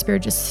felt the Holy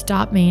Spirit just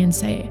stop me and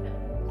say,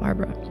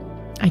 Barbara,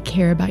 I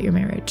care about your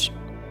marriage,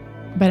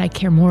 but I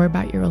care more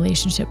about your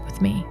relationship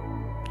with me.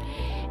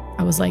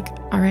 I was like,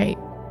 all right,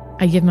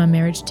 I give my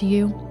marriage to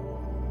you,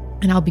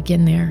 and I'll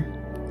begin there.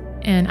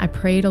 And I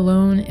prayed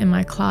alone in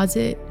my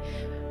closet.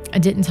 I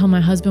didn't tell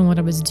my husband what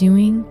I was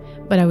doing,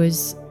 but I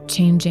was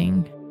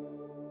changing.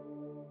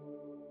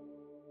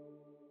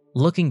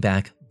 Looking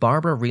back,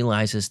 Barbara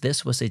realizes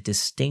this was a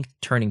distinct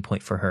turning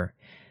point for her.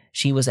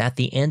 She was at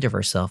the end of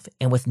herself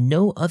and with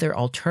no other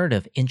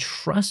alternative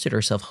entrusted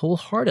herself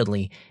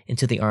wholeheartedly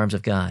into the arms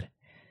of God.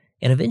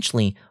 And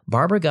eventually,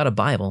 Barbara got a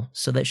Bible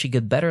so that she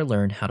could better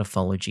learn how to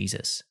follow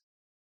Jesus.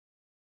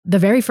 The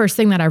very first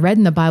thing that I read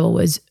in the Bible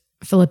was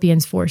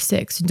Philippians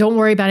 4:6. Don't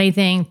worry about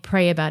anything,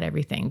 pray about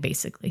everything,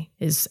 basically.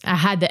 I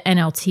had the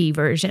NLT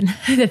version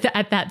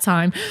at that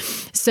time.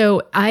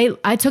 So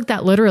I took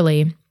that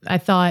literally. I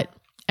thought,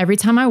 every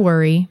time I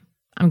worry,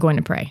 I'm going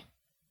to pray.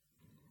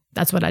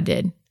 That's what I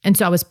did. And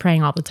so I was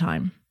praying all the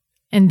time.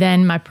 And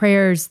then my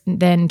prayers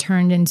then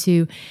turned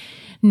into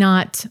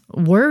not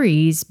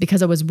worries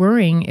because I was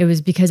worrying. It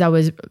was because I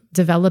was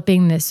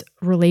developing this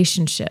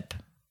relationship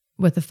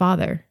with the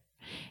Father.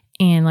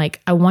 And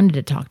I wanted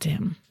to talk to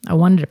him. I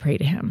wanted to pray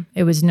to him.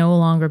 It was no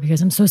longer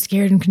because I'm so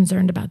scared and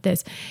concerned about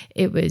this.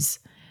 It was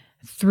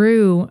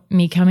through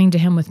me coming to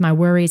him with my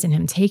worries and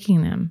him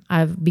taking them,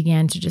 I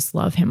began to just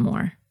love him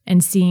more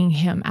and seeing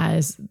him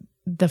as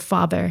the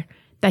Father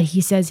that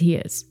he says he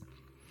is.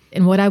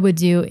 And what I would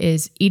do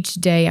is each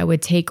day I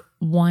would take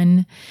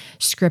one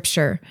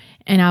scripture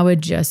and I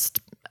would just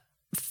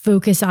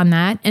focus on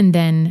that and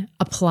then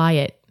apply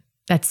it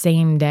that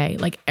same day.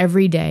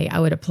 Every day I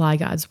would apply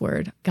God's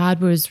word.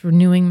 God was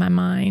renewing my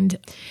mind.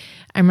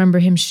 I remember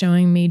him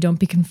showing me, don't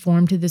be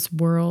conformed to this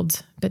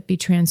world, but be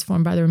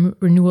transformed by the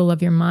renewal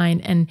of your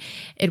mind. And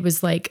it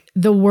was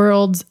the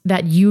world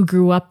that you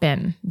grew up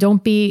in.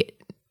 Don't be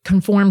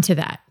conformed to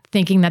that,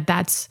 thinking that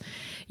that's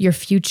your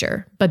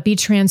future, but be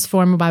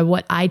transformed by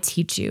what I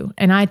teach you.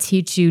 And I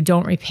teach you,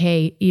 don't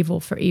repay evil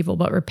for evil,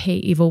 but repay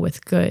evil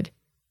with good.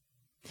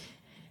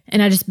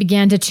 And I just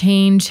began to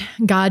change.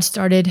 God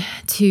started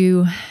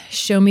to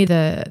show me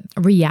the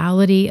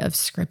reality of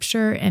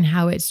Scripture and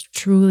how it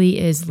truly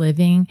is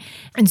living.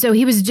 And so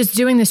he was just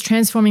doing this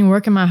transforming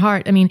work in my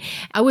heart. I mean,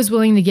 I was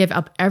willing to give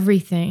up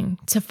everything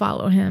to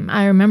follow him.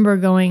 I remember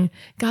going,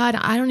 God,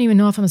 I don't even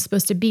know if I'm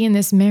supposed to be in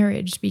this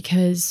marriage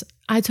because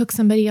I took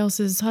somebody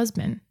else's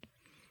husband.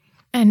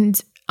 And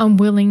I'm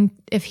willing,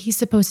 if he's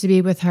supposed to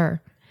be with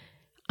her,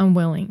 I'm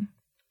willing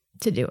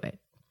to do it.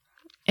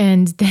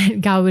 And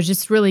then God was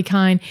just really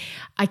kind.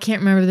 I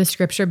can't remember the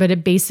scripture, but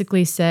it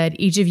basically said,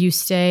 each of you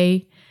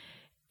stay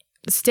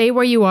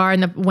where you are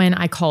when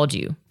I called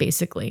you,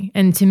 basically.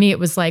 And to me, it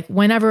was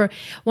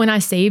when I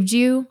saved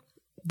you,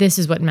 this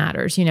is what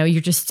matters.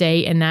 You just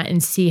stay in that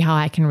and see how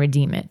I can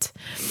redeem it.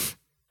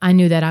 I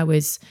knew that I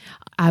was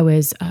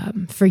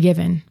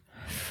forgiven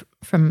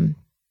from,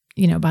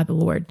 by the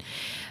Lord.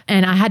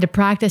 And I had to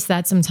practice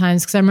that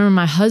sometimes because I remember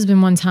my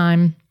husband one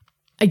time,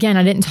 again,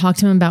 I didn't talk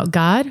to him about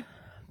God,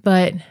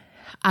 but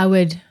I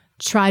would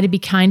try to be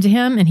kind to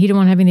him and he didn't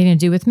want to have anything to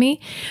do with me.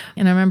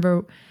 And I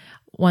remember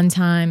one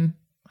time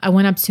I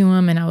went up to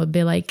him and I would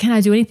be like, can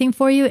I do anything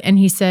for you? And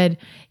he said,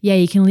 yeah,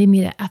 you can leave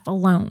me the F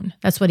alone.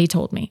 That's what he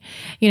told me.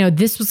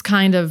 This was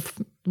kind of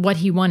what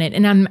he wanted.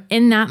 And I'm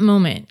in that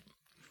moment,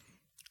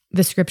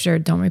 the scripture,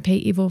 don't repay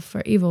evil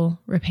for evil,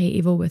 repay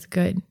evil with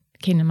good,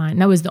 came to mind.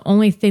 That was the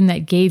only thing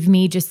that gave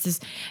me just this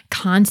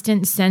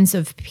constant sense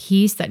of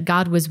peace that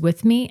God was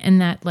with me and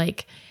that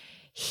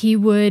he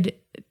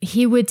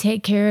would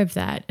take care of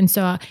that. And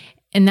so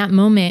in that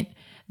moment,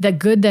 the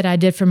good that I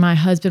did for my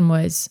husband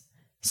was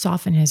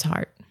soften his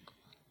heart.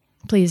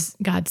 Please,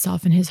 God,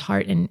 soften his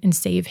heart and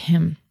save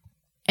him.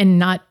 And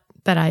not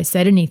that I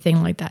said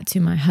anything like that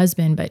to my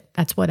husband, but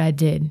that's what I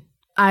did.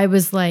 I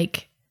was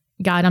like,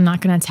 God, I'm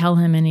not going to tell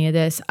him any of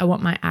this. I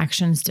want my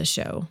actions to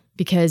show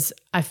because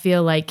I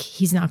feel like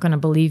he's not going to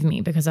believe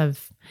me because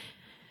I've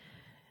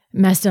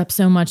messed up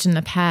so much in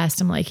the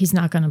past. I'm like, he's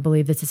not going to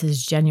believe that this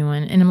is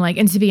genuine. And I'm like,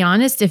 and to be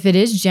honest, if it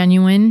is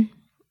genuine,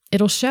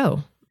 it'll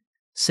show.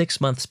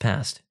 6 months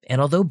passed, and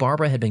although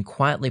Barbara had been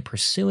quietly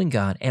pursuing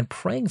God and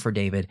praying for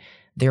David,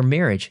 their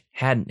marriage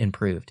hadn't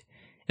improved.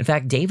 In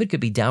fact, David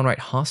could be downright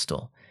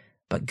hostile,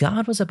 but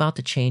God was about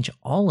to change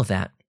all of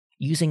that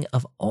using,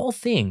 of all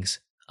things,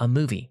 a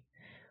movie,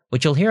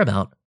 which you'll hear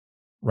about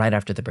right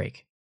after the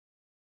break.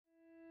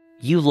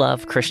 You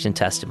love Christian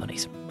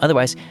testimonies.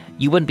 Otherwise,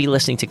 you wouldn't be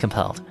listening to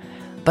Compelled.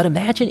 But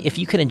imagine if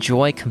you could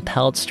enjoy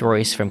compelled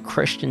stories from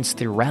Christians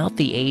throughout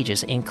the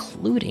ages,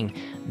 including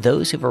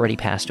those who've already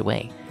passed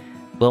away.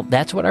 Well,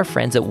 that's what our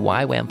friends at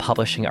YWAM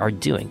Publishing are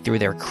doing through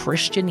their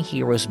Christian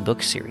Heroes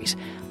book series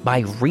by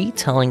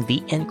retelling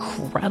the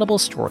incredible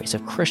stories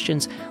of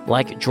Christians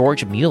like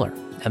George Mueller,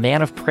 a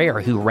man of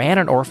prayer who ran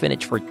an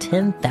orphanage for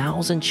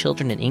 10,000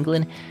 children in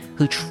England,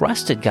 who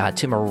trusted God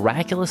to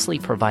miraculously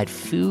provide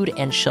food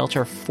and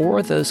shelter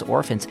for those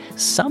orphans,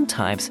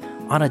 sometimes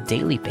on a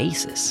daily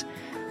basis.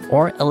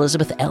 Or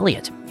Elizabeth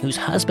Elliot, whose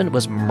husband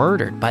was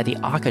murdered by the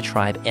Auca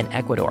tribe in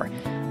Ecuador,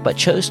 but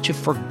chose to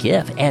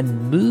forgive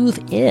and move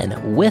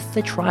in with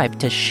the tribe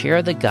to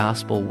share the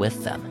gospel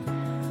with them.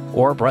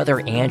 Or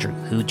Brother Andrew,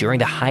 who during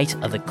the height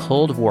of the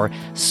Cold War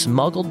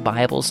smuggled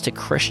Bibles to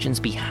Christians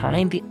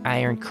behind the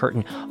Iron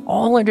Curtain,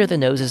 all under the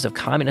noses of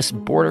communist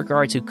border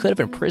guards who could have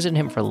imprisoned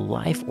him for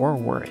life or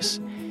worse.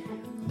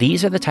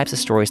 These are the types of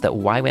stories that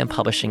YWAM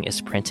Publishing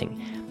is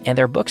printing, and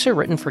their books are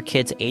written for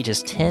kids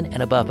ages 10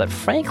 and above, but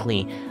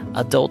frankly,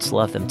 adults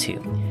love them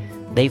too.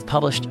 They've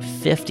published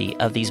 50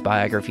 of these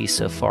biographies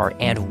so far,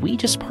 and we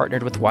just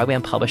partnered with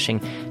YWAM Publishing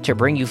to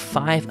bring you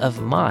 5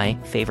 of my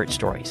favorite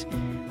stories.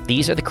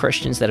 These are the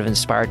Christians that have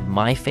inspired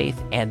my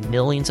faith and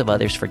millions of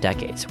others for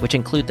decades, which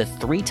include the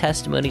 3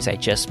 testimonies I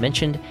just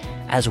mentioned,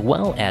 as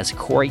well as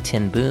Corrie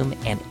ten Boom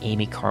and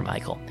Amy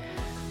Carmichael.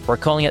 We're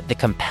calling it the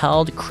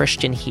Compelled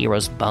Christian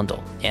Heroes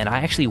Bundle, and I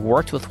actually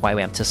worked with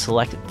YWAM to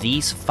select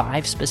these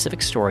 5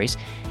 specific stories,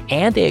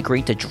 and they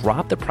agreed to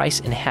drop the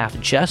price in half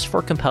just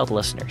for Compelled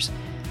listeners.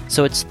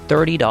 So it's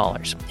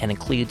 $30 and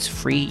includes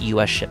free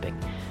U.S. shipping.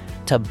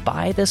 To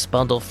buy this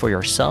bundle for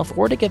yourself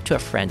or to give to a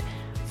friend,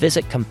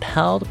 visit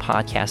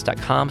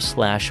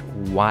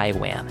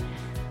compelledpodcast.com/YWAM.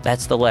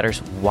 That's the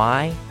letters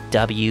YWAM.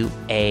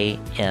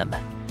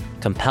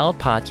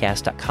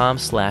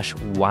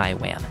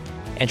 compelledpodcast.com/YWAM.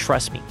 And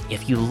trust me,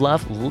 if you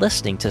love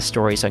listening to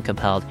stories on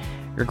Compelled,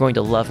 you're going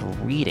to love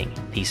reading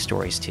these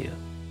stories too.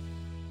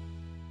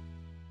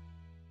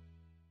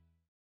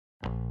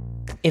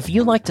 If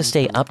you like to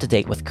stay up to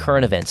date with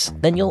current events,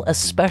 then you'll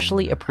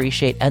especially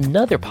appreciate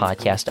another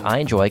podcast I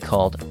enjoy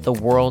called The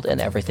World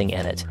and Everything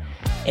in It.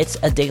 It's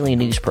a daily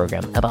news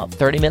program about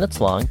 30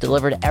 minutes long,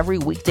 delivered every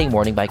weekday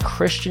morning by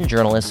Christian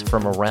journalists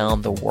from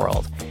around the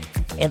world.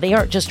 And they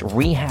aren't just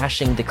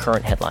rehashing the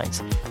current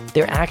headlines.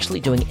 They're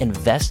actually doing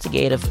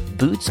investigative,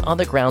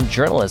 boots-on-the-ground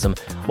journalism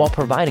while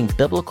providing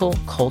biblical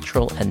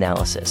cultural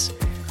analysis.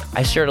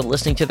 I started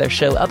listening to their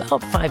show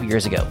about 5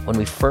 years ago when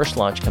we first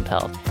launched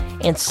Compelled.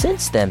 And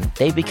since then,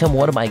 they've become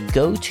one of my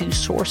go-to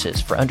sources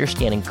for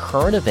understanding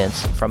current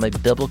events from a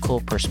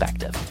biblical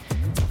perspective.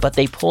 But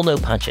they pull no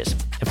punches.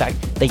 In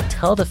fact, they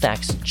tell the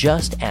facts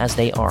just as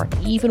they are,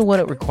 even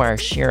when it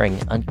requires sharing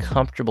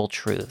uncomfortable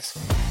truths.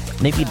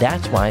 Maybe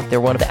that's why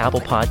they're one of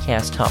Apple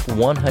Podcasts' top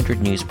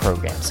 100 news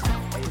programs.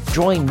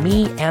 Join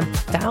me and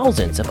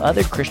thousands of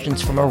other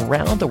Christians from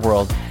around the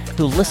world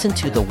who listen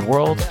to The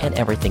World and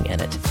Everything in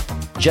It.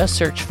 Just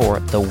search for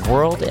The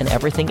World and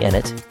Everything in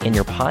It in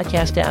your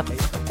podcast app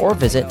or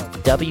visit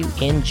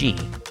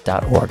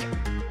WNG.org.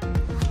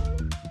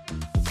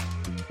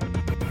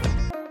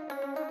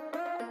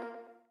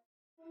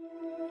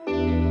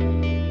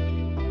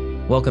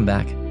 Welcome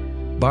back.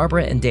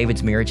 Barbara and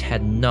David's marriage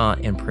had not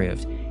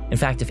improved. In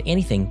fact, if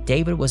anything,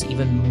 David was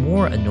even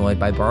more annoyed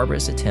by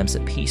Barbara's attempts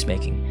at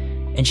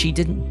peacemaking, and she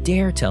didn't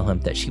dare tell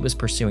him that she was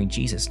pursuing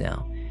Jesus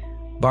now.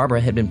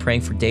 Barbara had been praying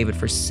for David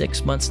for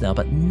 6 months now,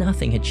 but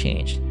nothing had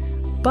changed.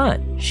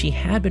 But she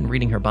had been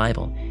reading her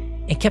Bible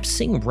and kept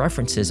seeing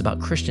references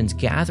about Christians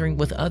gathering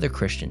with other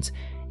Christians,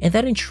 and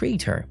that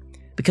intrigued her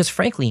because,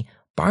 frankly,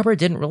 Barbara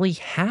didn't really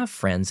have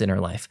friends in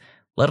her life,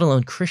 let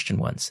alone Christian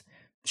ones.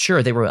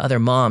 Sure, there were other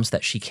moms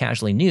that she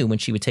casually knew when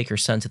she would take her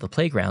son to the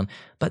playground,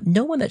 but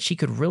no one that she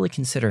could really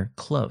consider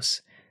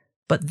close.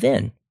 But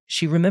then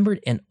she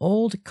remembered an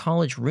old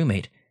college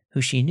roommate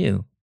who she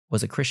knew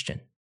was a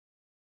Christian.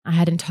 I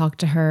hadn't talked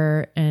to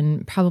her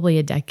in probably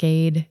a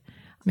decade,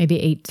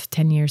 maybe 8 to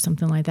 10 years,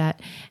 something like that.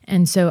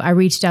 And so I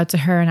reached out to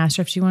her and asked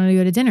her if she wanted to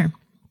go to dinner.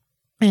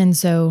 And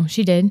so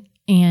she did.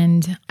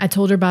 And I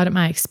told her about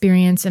my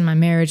experience in my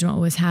marriage and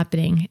what was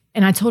happening.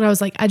 And I told her, I was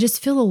like, I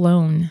just feel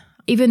alone.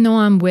 Even though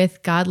I'm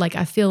with God, like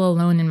I feel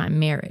alone in my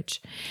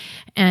marriage.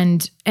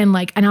 And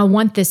I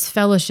want this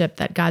fellowship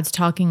that God's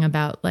talking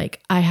about.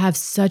 Like I have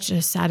such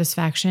a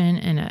satisfaction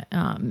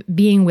and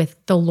being with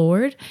the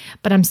Lord,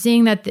 but I'm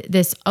seeing that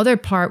this other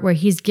part where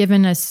He's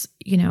given us,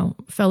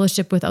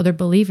 fellowship with other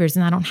believers,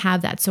 and I don't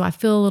have that. So I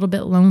feel a little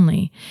bit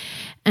lonely.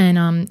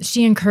 And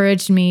she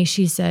encouraged me.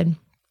 She said,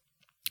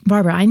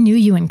 Barbara, I knew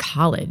you in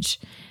college,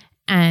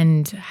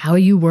 and how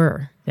you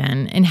were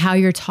then and how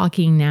you're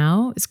talking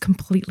now is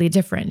completely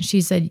different. She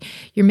said,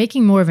 you're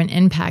making more of an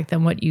impact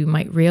than what you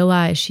might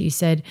realize. She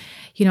said,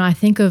 I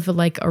think of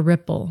like a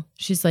ripple.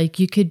 She's like,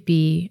 you could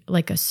be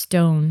like a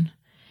stone,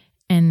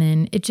 and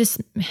then it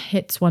just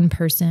hits one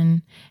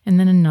person and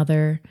then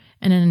another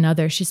and then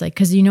another. She's like,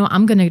 because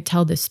I'm going to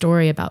tell this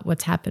story about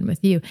what's happened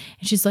with you.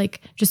 And she's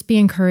like, just be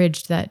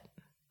encouraged that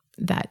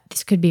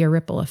this could be a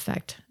ripple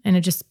effect. And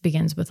it just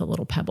begins with a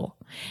little pebble.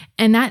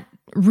 And that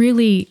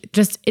really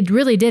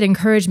did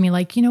encourage me.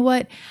 Like, you know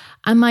what?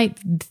 I might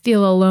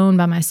feel alone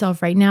by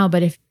myself right now,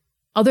 but if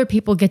other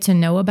people get to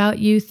know about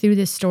you through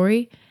this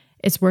story,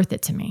 it's worth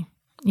it to me,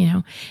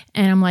 And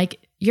I'm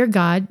like, you're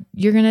God,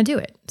 you're going to do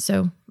it.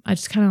 So I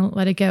just kind of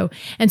let it go.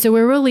 And so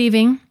we were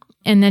leaving.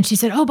 And then she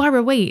said, oh,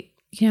 Barbara, wait,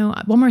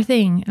 one more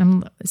thing.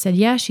 And I said,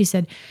 yeah. She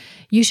said,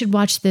 you should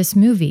watch this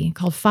movie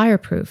called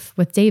Fireproof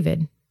with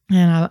David.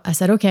 And I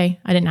said,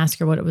 okay. I didn't ask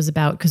her what it was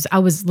about because I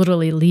was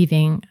literally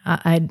leaving.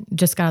 I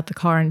just got out the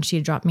car and she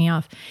had dropped me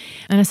off.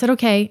 And I said,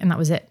 okay. And that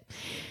was it.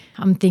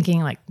 I'm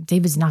thinking like,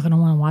 David's not going to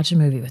want to watch a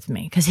movie with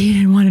me because he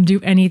didn't want to do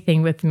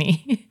anything with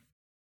me.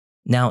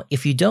 Now,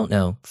 if you don't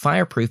know,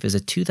 Fireproof is a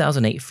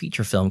 2008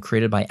 feature film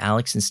created by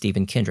Alex and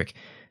Stephen Kendrick,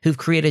 who've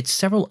created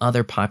several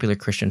other popular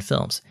Christian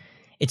films.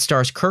 It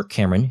stars Kirk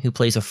Cameron, who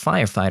plays a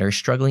firefighter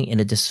struggling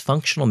in a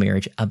dysfunctional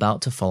marriage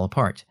about to fall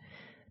apart.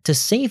 To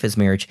save his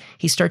marriage,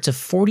 he starts a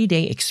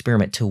 40-day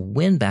experiment to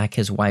win back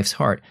his wife's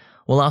heart,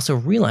 while also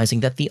realizing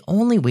that the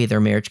only way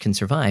their marriage can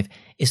survive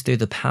is through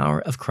the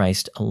power of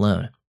Christ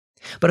alone.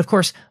 But of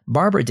course,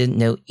 Barbara didn't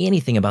know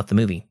anything about the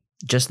movie,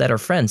 just that her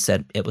friends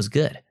said it was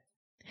good.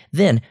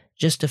 Then,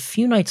 just a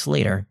few nights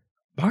later,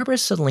 Barbara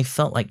suddenly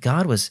felt like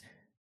God was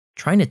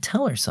trying to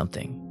tell her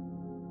something.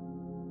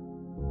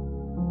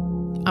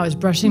 I was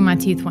brushing my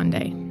teeth one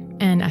day,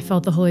 and I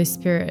felt the Holy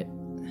Spirit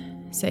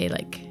say,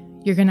 like,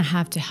 you're going to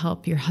have to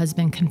help your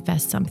husband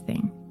confess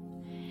something.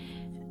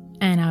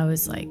 And I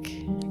was like,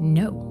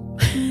 no,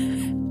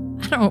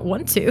 I don't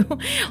want to.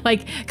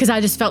 Like, because I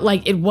just felt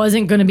like it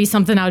wasn't going to be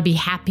something I would be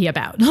happy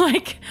about.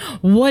 Like,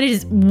 what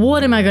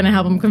am I going to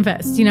help him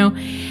confess, you know?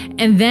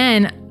 And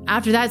then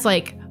after that's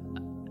like,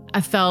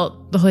 I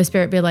felt the Holy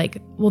Spirit be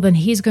like, well, then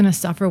he's going to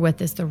suffer with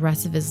this the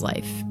rest of his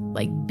life,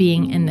 like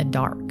being in the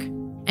dark.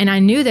 And I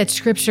knew that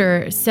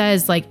scripture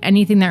says like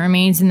anything that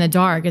remains in the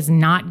dark is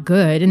not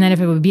good. And that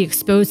if it would be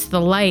exposed to the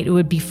light, it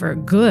would be for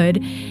good.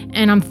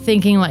 And I'm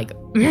thinking like,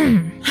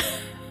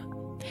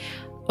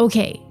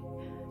 okay,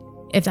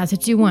 if that's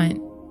what you want,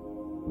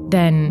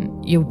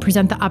 then you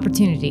present the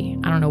opportunity.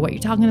 I don't know what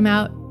you're talking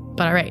about,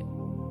 but all right.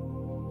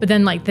 But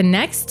then like the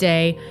next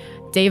day,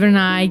 David and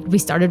I, we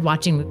started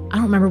watching, I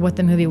don't remember what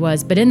the movie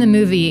was, but in the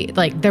movie,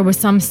 like there was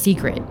some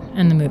secret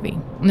in the movie.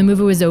 And the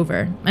movie was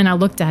over. And I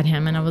looked at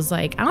him and I was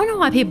like, I don't know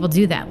why people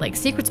do that. Like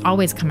secrets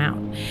always come out.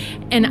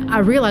 And I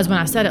realized when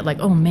I said it, like,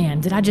 oh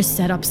man, did I just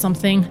set up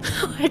something?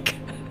 Like,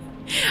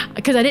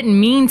 because I didn't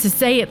mean to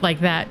say it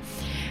like that.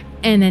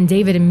 And then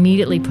David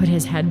immediately put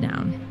his head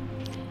down.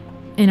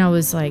 And I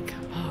was like,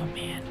 oh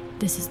man,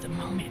 this is the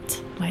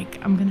moment. Like,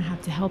 I'm going to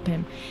have to help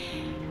him.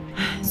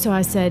 So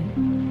I said,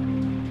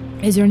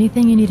 is there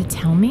anything you need to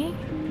tell me?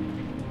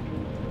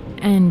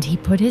 And he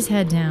put his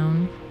head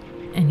down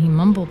and he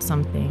mumbled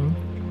something.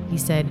 He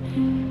said,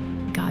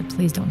 God,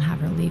 please don't have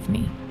her leave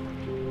me.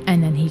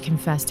 And then he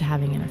confessed to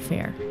having an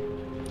affair.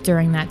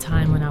 During that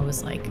time when I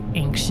was like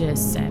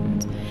anxious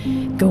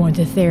and going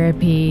to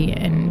therapy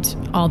and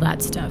all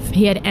that stuff.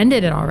 He had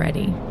ended it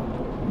already,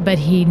 but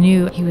he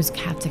knew he was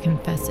have to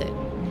confess it.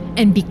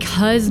 And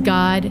because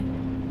God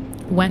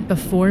went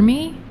before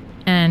me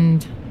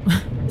and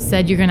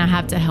said you're gonna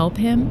have to help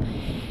him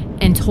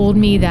and told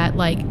me that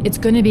like it's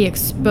gonna be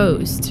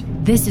exposed,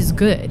 this is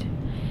good,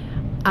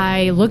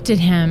 I looked at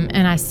him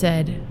and I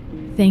said,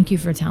 thank you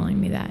for telling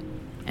me that.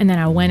 And then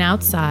I went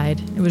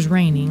outside, it was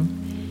raining,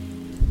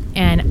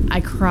 and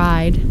I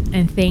cried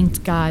and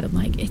thanked God. I'm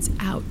like, it's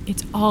out,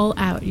 it's all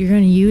out, you're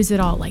gonna use it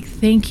all, like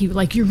thank you,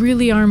 like you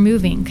really are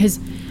moving. Because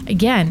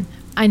again,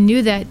 I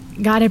knew that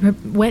God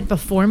had went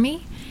before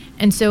me,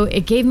 and so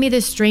it gave me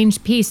this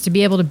strange peace to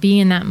be able to be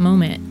in that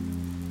moment.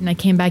 And I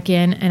came back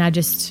in and I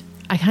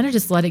kind of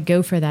just let it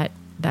go for that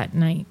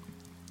night.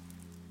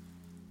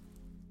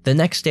 The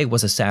next day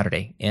was a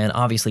Saturday, and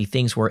obviously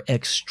things were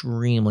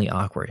extremely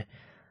awkward.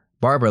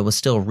 Barbara was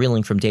still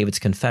reeling from David's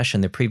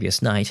confession the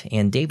previous night,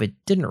 and David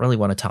didn't really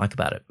want to talk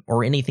about it,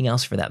 or anything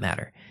else for that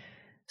matter.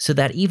 So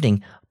that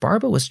evening,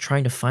 Barbara was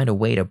trying to find a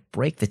way to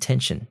break the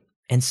tension,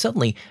 and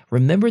suddenly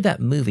remembered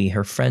that movie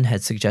her friend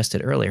had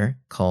suggested earlier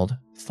called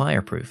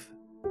Fireproof.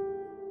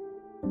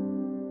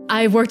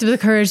 I worked up the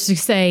courage to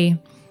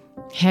say,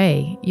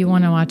 hey, you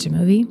want to watch a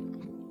movie?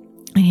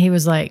 And he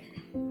was like,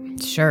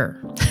 sure.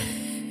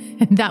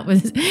 And that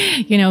was,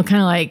 kind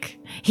of like,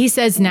 he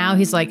says now,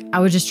 he's like, I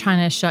was just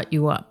trying to shut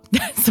you up.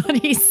 That's what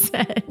he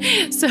said.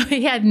 So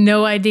he had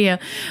no idea.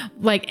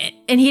 Like,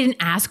 and he didn't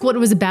ask what it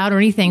was about or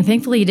anything.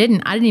 Thankfully he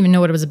didn't. I didn't even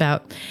know what it was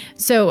about.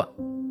 So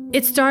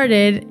it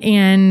started,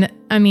 and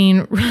I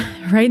mean,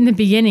 right in the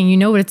beginning, you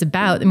know what it's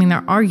about. I mean,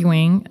 they're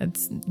arguing.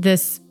 It's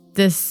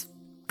this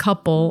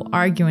couple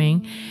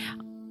arguing.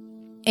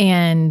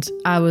 And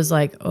I was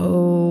like,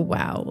 oh,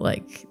 wow,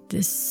 like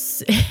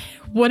this,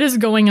 what is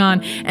going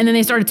on? And then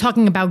they started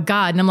talking about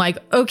God. And I'm like,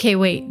 okay,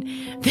 wait,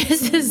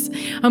 this is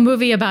a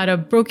movie about a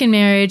broken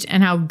marriage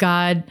and how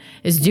God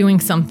is doing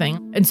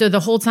something. And so the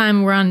whole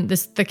time we're on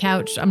the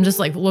couch, I'm just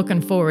like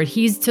looking forward.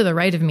 He's to the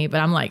right of me, but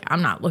I'm like,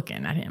 I'm not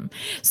looking at him.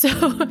 So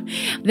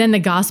then the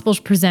gospel's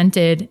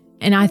presented.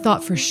 And I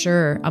thought for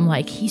sure, I'm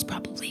like, he's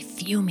probably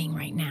fuming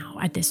right now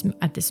at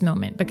this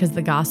moment because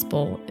the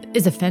gospel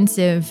is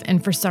offensive.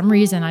 And for some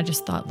reason, I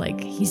just thought like,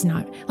 he's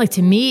not, like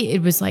to me,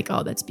 it was like,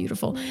 oh, that's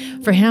beautiful.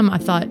 For him, I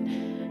thought,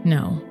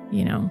 no,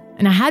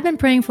 and I had been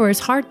praying for his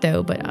heart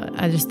though, but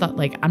I just thought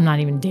like, I'm not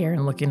even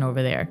daring looking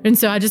over there. And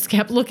so I just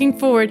kept looking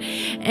forward.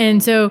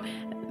 And so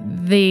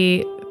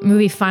the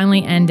movie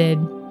finally ended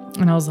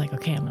and I was like,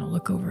 okay, I'm going to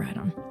look over at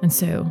him. And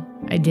so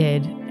I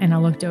did. And I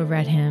looked over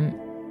at him.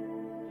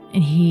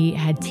 And he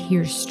had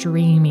tears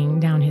streaming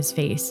down his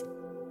face.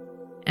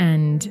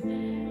 And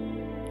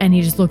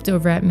he just looked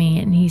over at me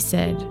and he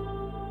said,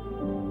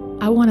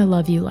 I want to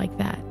love you like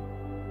that.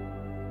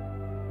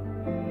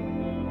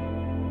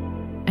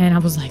 And I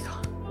was like,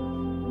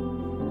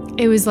 oh.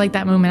 It was like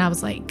that moment. I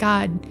was like,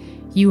 God,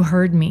 you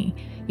heard me.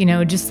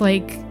 Just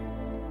like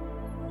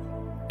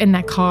in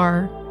that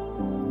car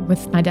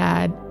with my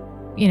dad,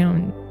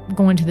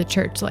 going to the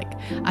church, like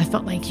I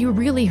felt like you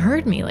really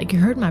heard me, like you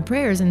heard my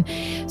prayers. And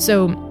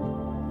so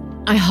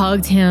I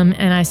hugged him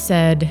and I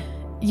said,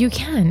 you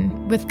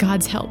can with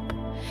God's help.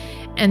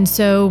 And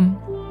so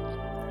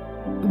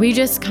we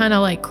just kind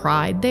of like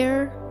cried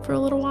there for a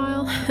little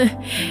while.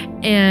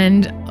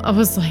 And I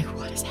was like,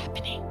 what is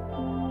happening?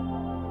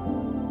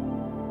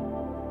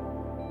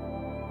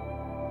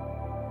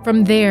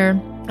 from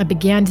there, I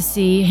began to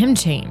see him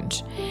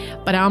change,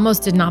 but I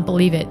almost did not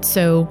believe it.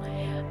 So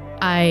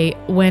I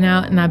went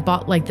out and I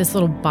bought like this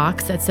little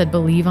box that said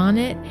believe on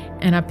it.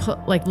 And I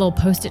put like little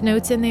Post-it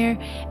notes in there.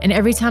 And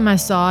every time I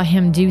saw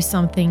him do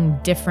something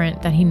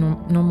different that he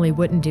normally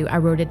wouldn't do, I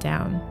wrote it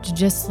down to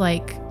just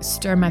like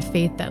stir my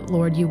faith that,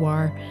 Lord, you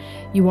are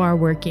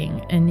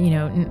working, and,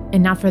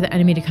 and not for the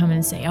enemy to come in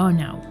and say, oh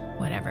no,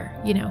 whatever,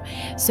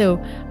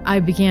 So I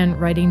began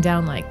writing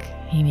down like,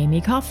 he made me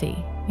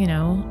coffee,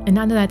 and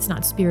I know that's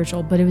not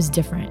spiritual, but it was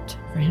different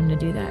for him to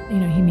do that.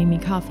 He made me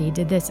coffee, he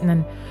did this. And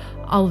then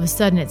all of a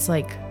sudden it's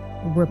like,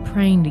 we're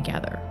praying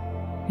together,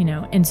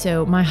 And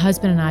so my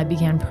husband and I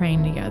began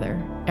praying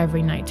together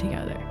every night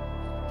together.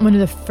 One of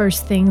the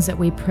first things that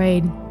we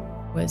prayed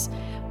was,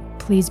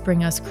 please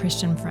bring us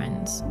Christian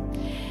friends.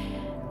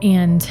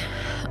 And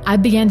I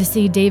began to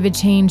see David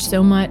change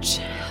so much,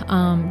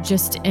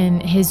 just in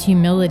his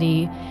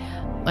humility,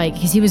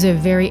 because he was a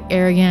very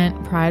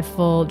arrogant,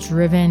 prideful,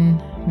 driven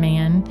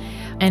man.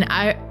 And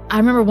I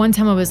remember one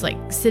time I was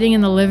like sitting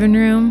in the living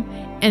room,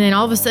 and then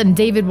all of a sudden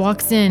David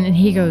walks in and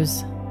he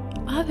goes,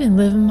 I've been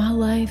living my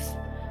life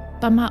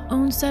by my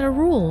own set of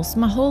rules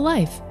my whole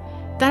life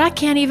that I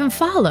can't even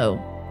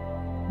follow.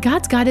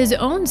 God's got his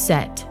own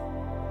set.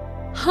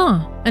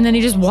 And then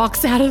he just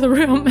walks out of the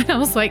room, and I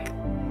was like,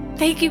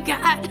 thank you,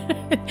 God.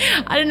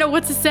 I didn't know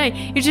what to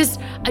say.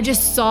 I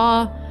just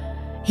saw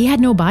he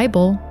had no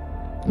Bible.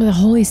 The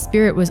Holy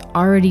Spirit was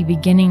already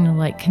beginning to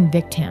like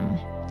convict him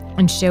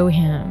and show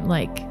him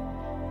like,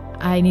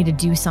 I need to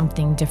do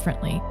something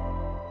differently.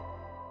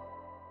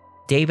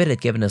 David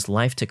had given his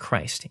life to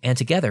Christ, and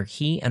together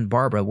he and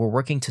Barbara were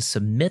working to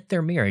submit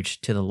their marriage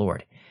to the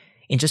Lord.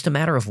 In just a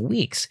matter of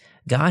weeks,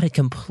 God had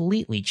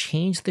completely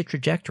changed the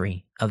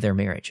trajectory of their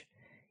marriage.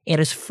 And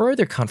as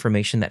further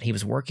confirmation that he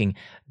was working,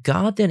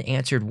 God then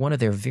answered one of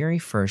their very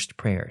first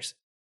prayers.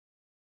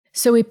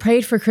 So we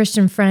prayed for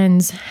Christian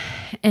friends,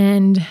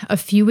 and a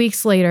few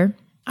weeks later,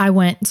 I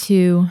went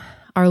to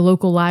our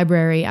local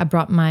library. I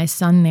brought my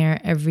son there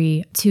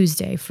every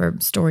Tuesday for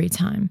story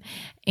time.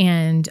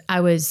 And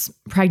I was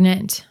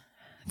pregnant,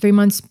 3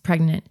 months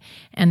pregnant.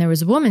 And there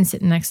was a woman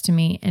sitting next to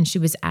me, and she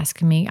was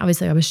asking me,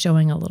 obviously I was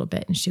showing a little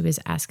bit, and she was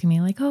asking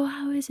me like, oh,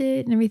 how is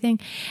it and everything.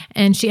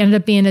 And she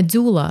ended up being a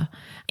doula.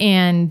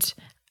 And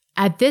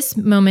at this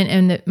moment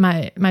in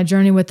my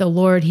journey with the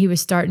Lord, he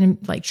was starting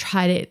to like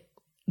try to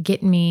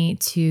get me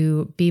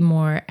to be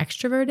more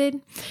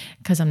extroverted,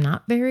 because I'm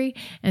not very.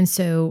 And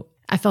so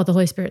I felt the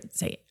Holy Spirit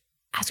say,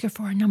 ask her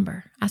for her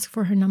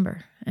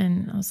number.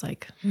 And I was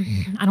like,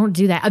 I don't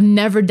do that. I've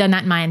never done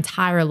that in my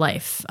entire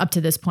life up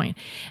to this point.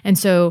 And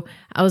so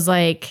I was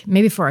like,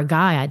 maybe for a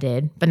guy I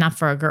did, but not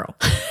for a girl.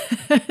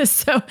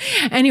 So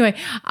anyway,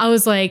 I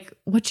was like,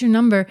 what's your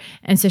number?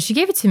 And so she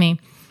gave it to me.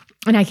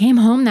 And I came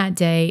home that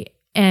day,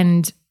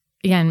 and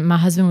again, my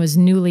husband was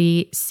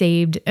newly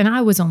saved, and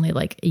I was only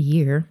like a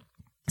year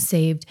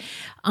saved.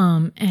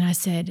 And I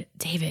said,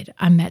 David,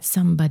 I met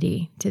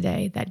somebody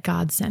today that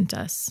God sent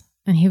us.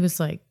 And he was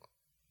like,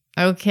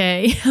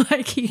 okay.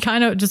 Like he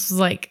kind of just was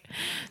like,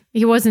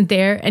 he wasn't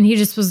there. And he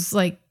just was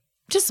like,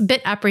 just a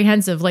bit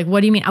apprehensive. Like,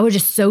 what do you mean? I was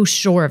just so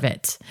sure of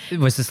it.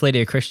 Was this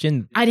lady a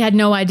Christian? I had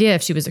no idea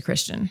if she was a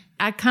Christian.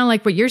 I kind of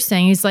like what you're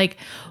saying. He's like,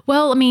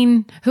 well, I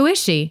mean, who is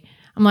she?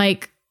 I'm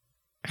like,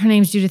 her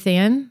name's Judith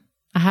Ann.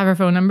 I have her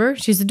phone number.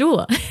 She's a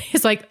doula.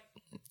 He's like,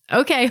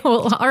 okay,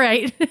 well, all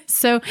right.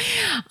 So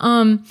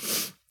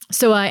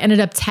I ended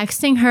up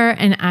texting her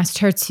and asked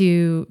her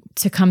to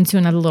come to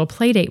another little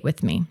play date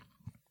with me.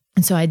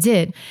 And so I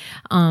did.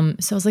 So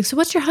I was like, so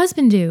what's your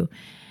husband do?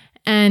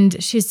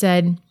 And she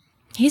said,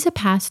 he's a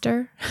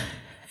pastor.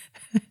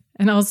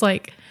 And I was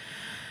like,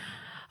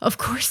 of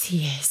course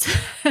he is.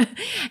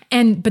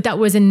 But that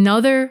was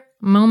another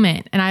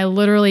moment. And I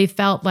literally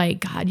felt like,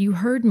 God, you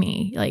heard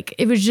me. Like,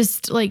 it was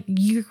just like,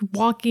 you're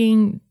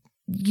walking,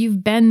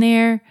 you've been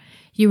there.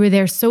 You were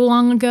there so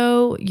long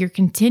ago. You're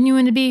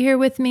continuing to be here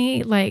with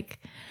me. Like,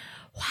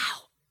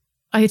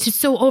 wow. It's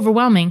just so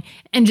overwhelming.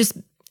 And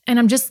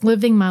I'm just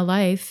living my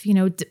life,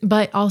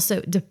 but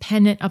also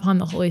dependent upon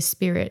the Holy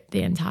Spirit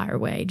the entire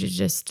way to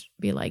just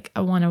be like,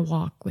 I want to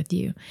walk with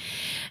you.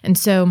 And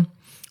so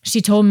she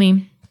told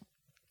me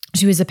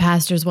she was a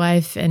pastor's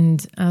wife,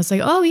 and I was like,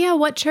 oh yeah,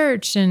 what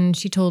church? And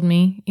she told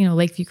me,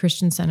 Lakeview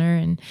Christian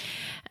Center.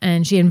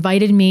 And she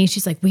invited me.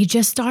 She's like, we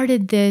just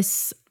started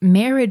this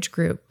marriage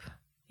group.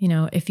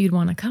 If you'd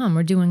want to come,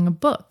 we're doing a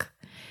book.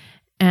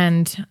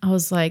 And I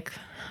was like,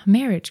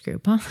 marriage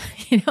group, huh?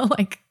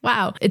 Like,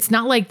 wow. It's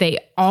not like they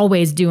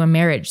always do a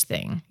marriage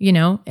thing,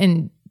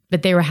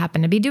 but they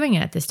happened to be doing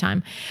it at this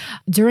time.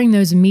 During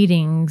those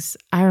meetings,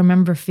 I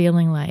remember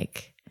feeling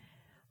like,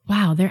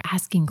 wow, they're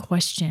asking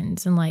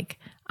questions, and like,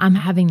 I'm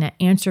having to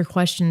answer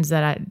questions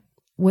that I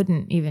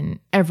wouldn't even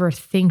ever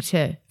think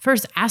to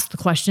first ask the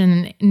question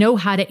and know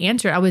how to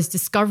answer it. I was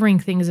discovering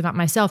things about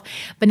myself,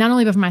 but not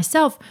only about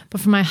myself, but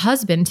for my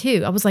husband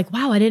too. I was like,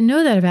 wow, I didn't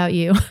know that about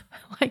you.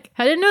 Like,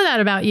 I didn't know that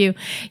about you,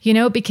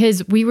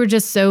 because we were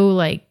just so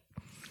like,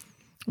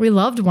 we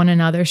loved one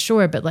another,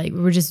 sure, but like, we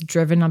were just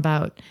driven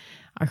about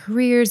our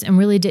careers and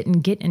really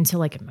didn't get into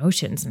like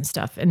emotions and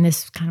stuff. And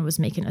this kind of was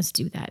making us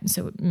do that. And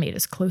so it made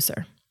us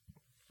closer.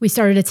 We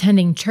started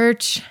attending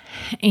church,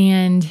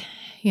 and,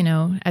 you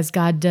know, as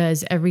God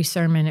does, every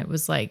sermon, it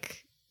was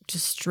like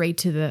just straight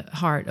to the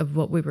heart of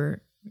what we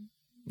were,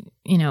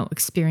 you know,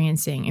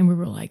 experiencing. And we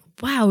were like,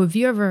 wow, have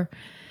you ever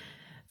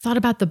thought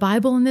about the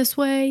Bible in this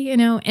way? You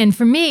know, and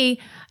for me,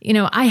 you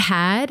know, I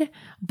had,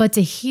 but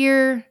to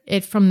hear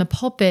it from the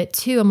pulpit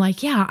too, I'm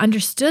like, yeah, I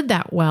understood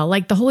that well.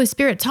 Like the Holy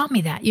Spirit taught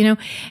me that, you know,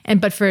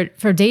 but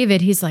for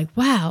David, he's like,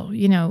 wow,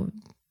 you know,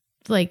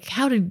 like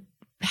how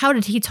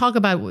did he talk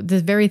about the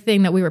very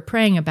thing that we were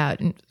praying about?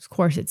 And of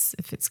course,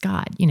 if it's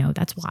God, you know,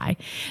 that's why.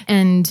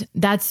 And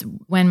that's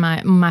when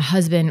my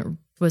husband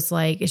was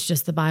like, it's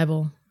just the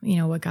Bible, you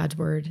know, what God's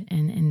word,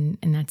 and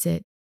that's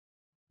it.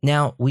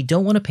 Now, we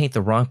don't want to paint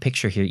the wrong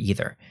picture here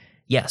either.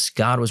 Yes,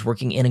 God was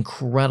working in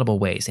incredible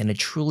ways, and it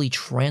truly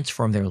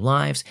transformed their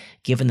lives,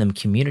 given them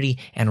community,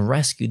 and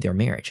rescued their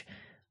marriage.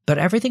 But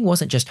everything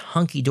wasn't just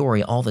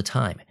hunky-dory all the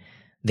time.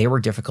 There were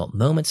difficult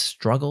moments,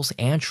 struggles,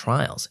 and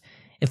trials.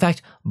 In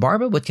fact,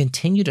 Barbara would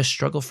continue to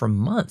struggle for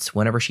months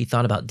whenever she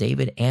thought about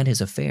David and his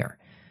affair.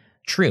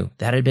 True,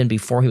 that had been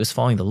before he was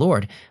following the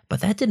Lord, but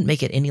that didn't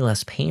make it any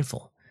less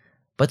painful.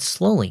 But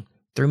slowly,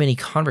 through many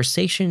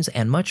conversations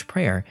and much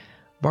prayer,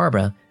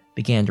 Barbara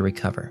began to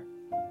recover.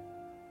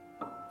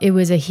 It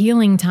was a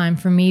healing time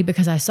for me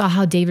because I saw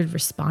how David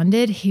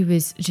responded. He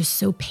was just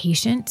so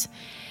patient.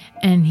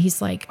 And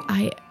he's like,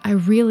 I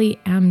really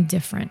am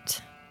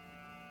different.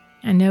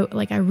 I know,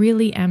 like, I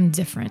really am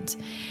different.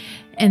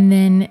 And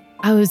then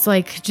I was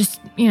like, just,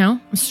 you know,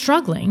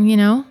 struggling, you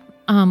know,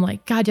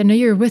 like, God, I know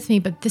you're with me,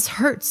 but this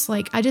hurts.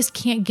 Like, I just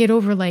can't get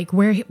over, like,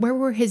 where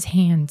were his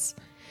hands?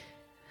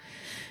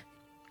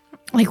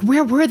 Like,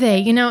 where were they?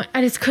 You know,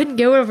 I just couldn't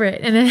get over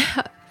it. And then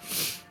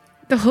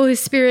the Holy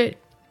Spirit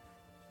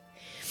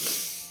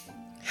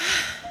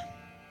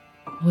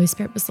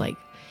was like,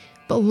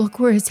 but look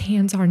where his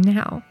hands are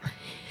now.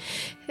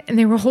 And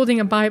they were holding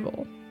a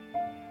Bible.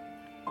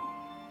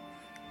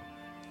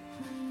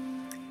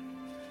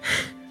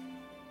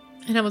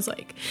 And I was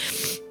like,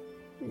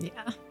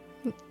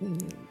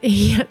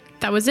 yeah,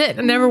 that was it.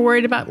 I never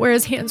worried about where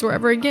his hands were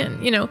ever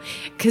again, you know,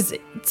 because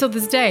till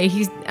this day,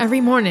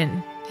 every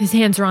morning, his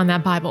hands are on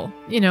that Bible,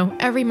 you know,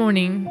 every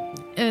morning.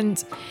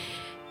 And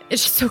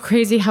it's just so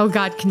crazy how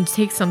God can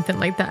take something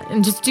like that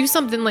and just do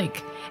something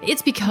like,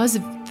 it's because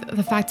of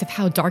the fact of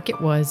how dark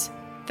it was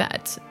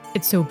that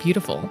it's so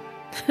beautiful.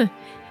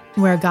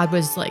 Where God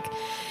was like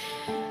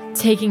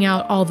taking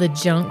out all the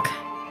junk,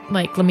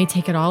 like, let me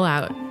take it all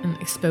out and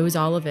expose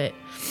all of it.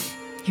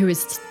 He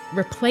was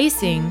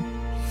replacing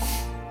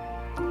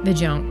the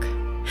junk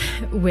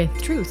with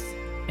truth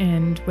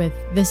and with,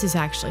 this is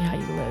actually how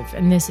you live,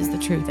 and this is the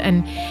truth.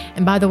 And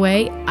by the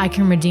way, I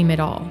can redeem it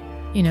all,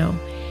 you know,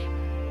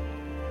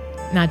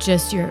 not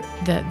just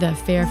the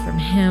affair from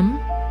him,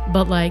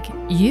 but like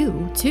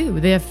you too,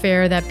 the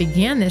affair that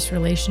began this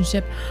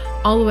relationship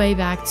all the way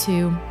back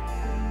to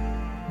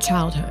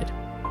childhood.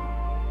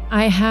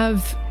 I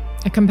have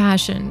a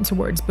compassion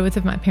towards both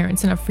of my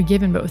parents, and I've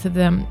forgiven both of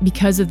them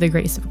because of the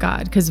grace of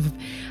God, because of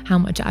how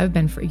much I've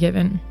been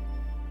forgiven.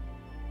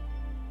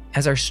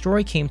 As our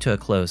story came to a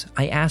close,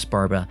 I asked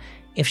Barbara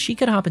if she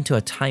could hop into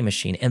a time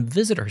machine and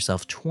visit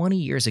herself 20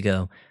 years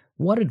ago,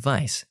 what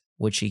advice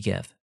would she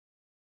give?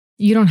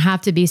 You don't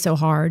have to be so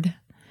hard.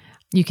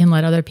 You can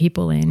let other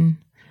people in.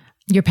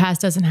 Your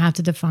past doesn't have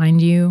to define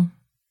you.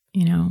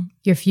 You know,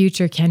 your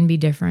future can be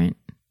different.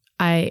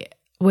 I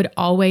would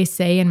always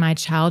say in my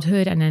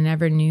childhood, and I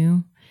never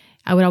knew,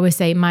 I would always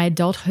say my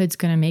adulthood's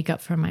going to make up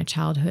for my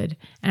childhood.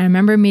 And I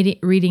remember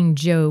reading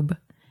Job,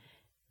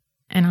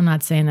 and I'm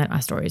not saying that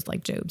my story is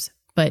like Job's,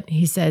 but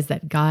he says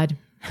that God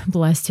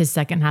blessed his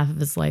second half of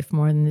his life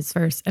more than this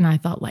verse. And I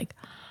thought, like,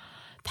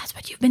 that's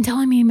what you've been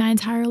telling me my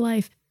entire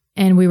life.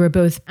 And we were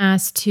both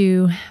asked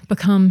to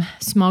become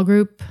small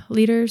group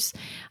leaders.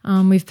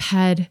 We've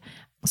had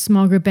a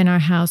small group in our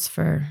house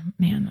for,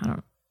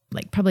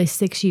 probably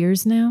 6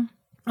 years now.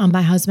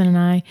 My husband and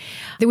I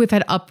think we've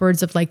had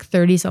upwards of like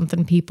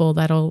 30-something people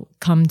that'll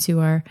come to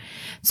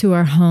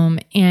our home.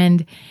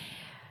 And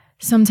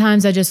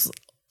sometimes I just,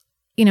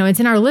 you know, it's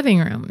in our living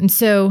room. And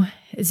so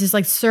it's this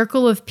like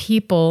circle of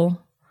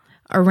people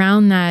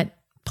around that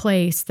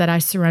place that I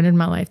surrendered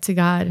my life to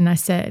God. And I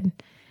said,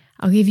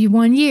 I'll give you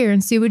 1 year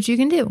and see what you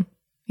can do,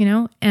 you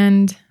know?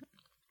 And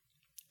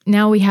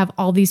now we have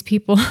all these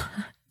people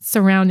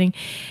surrounding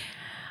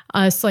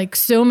us, like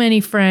so many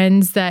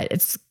friends that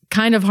it's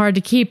kind of hard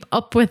to keep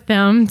up with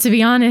them, to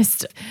be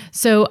honest.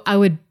 So I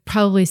would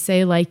probably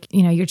say, like,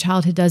 you know, your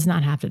childhood does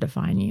not have to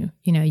define you.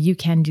 You know, you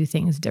can do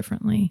things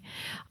differently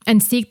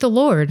and seek the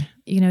Lord.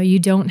 You know, you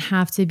don't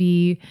have to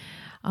be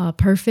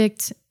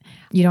perfect.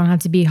 You don't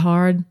have to be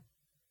hard.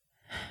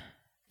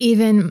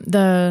 Even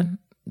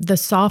the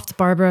soft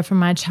Barbara from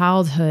my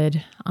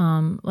childhood,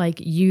 like,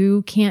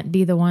 you can't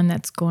be the one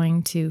that's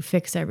going to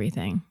fix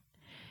everything.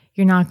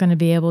 You're not going to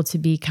be able to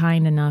be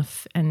kind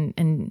enough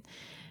and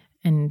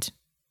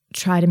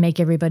try to make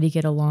everybody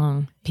get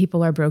along.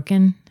 People are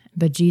broken,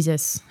 But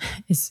Jesus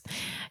is,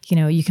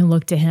 you can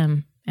look to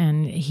him,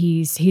 and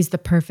he's the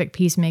perfect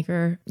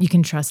peacemaker. You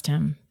can trust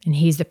him, and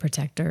he's the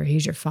protector.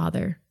 He's your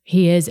father.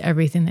 He is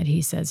everything that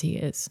he says he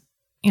is.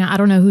 I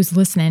don't know who's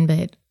listening,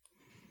 but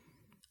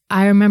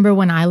I remember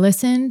when I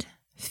listened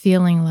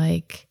feeling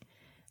like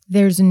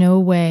there's no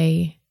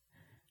way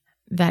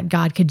that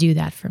God could do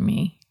that for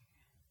me,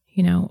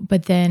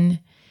 but then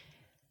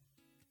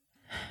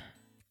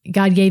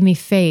God gave me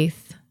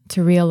faith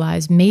to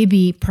realize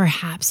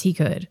perhaps he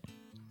could.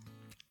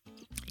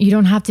 You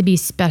don't have to be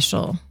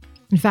special.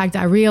 In fact,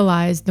 I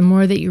realized the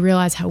more that you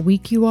realize how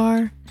weak you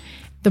are,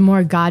 the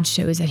more God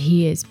shows that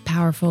he is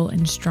powerful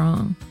and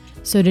strong.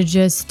 So to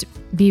just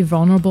be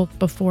vulnerable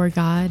before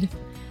God,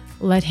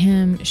 let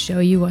him show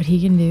you what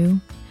he can do.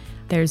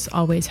 There's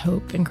always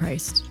hope in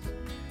Christ.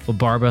 Well,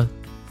 Barbara,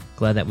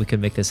 glad that we could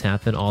make this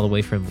happen all the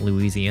way from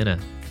Louisiana.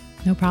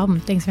 No problem.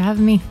 Thanks for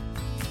having me.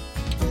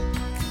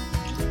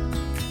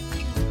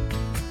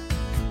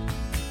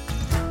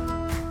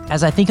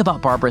 As I think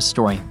about Barbara's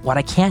story, what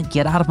I can't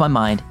get out of my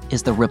mind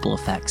is the ripple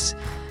effects.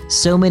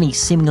 So many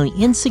seemingly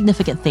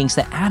insignificant things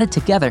that added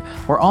together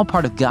were all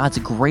part of God's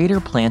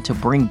greater plan to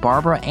bring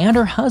Barbara and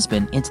her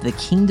husband into the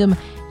kingdom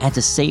and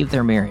to save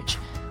their marriage.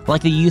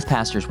 Like the youth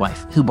pastor's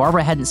wife, who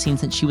Barbara hadn't seen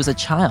since she was a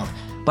child,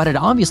 but had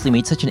obviously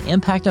made such an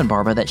impact on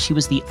Barbara that she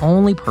was the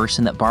only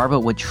person that Barbara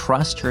would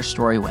trust her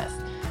story with.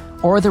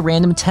 Or the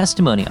random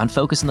testimony on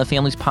Focus on the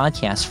Family's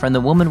podcast from the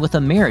woman with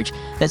a marriage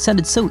that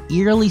sounded so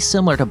eerily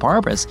similar to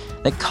Barbara's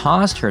that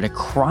caused her to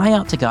cry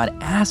out to God,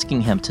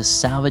 asking him to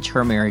salvage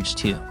her marriage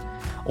too.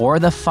 Or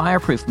the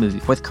Fireproof movie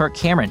with Kirk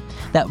Cameron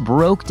that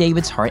broke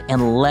David's heart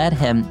and led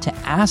him to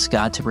ask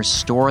God to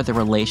restore the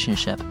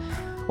relationship.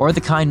 Or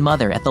the kind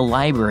mother at the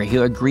library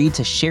who agreed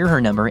to share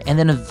her number and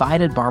then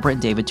invited Barbara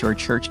and David to her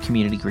church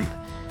community group.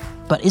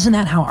 But isn't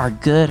that how our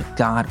good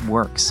God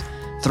works?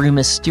 Through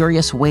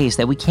mysterious ways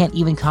that we can't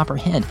even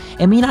comprehend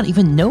and may not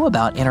even know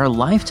about in our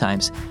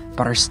lifetimes,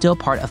 but are still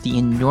part of the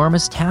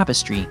enormous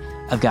tapestry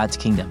of God's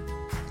kingdom.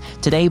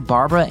 Today,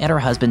 Barbara and her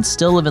husband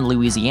still live in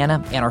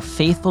Louisiana and are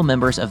faithful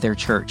members of their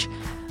church.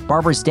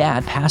 Barbara's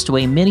dad passed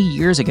away many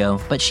years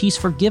ago, but she's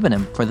forgiven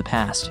him for the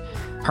past.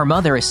 Her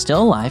mother is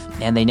still alive,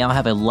 and they now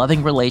have a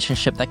loving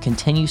relationship that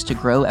continues to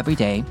grow every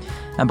day.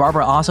 And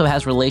Barbara also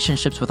has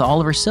relationships with all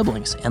of her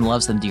siblings and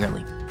loves them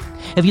dearly.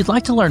 If you'd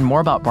like to learn more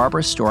about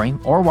Barbara's story,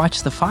 or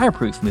watch the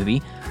Fireproof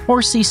movie,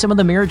 or see some of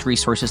the marriage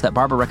resources that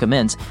Barbara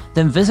recommends,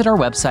 then visit our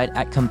website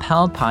at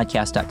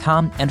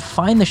compelledpodcast.com and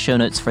find the show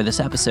notes for this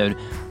episode,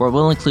 where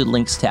we'll include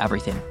links to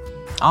everything.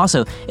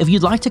 Also, if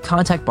you'd like to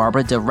contact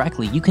Barbara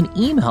directly, you can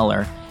email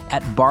her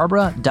at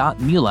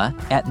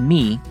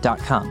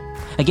barbara.mueller@me.com.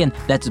 Again,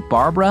 that's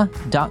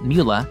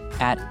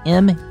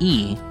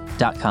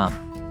barbara.mueller@me.com.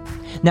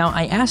 Now,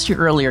 I asked you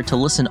earlier to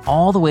listen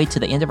all the way to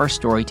the end of our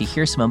story to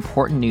hear some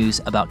important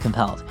news about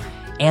Compelled.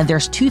 And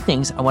there's two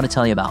things I want to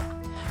tell you about.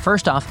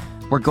 First off,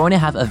 we're going to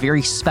have a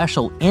very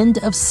special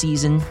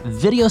end-of-season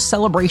video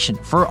celebration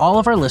for all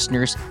of our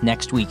listeners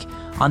next week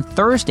on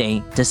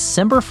Thursday,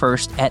 December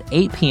 1st at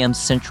 8 p.m.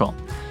 Central.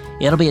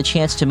 It'll be a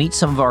chance to meet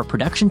some of our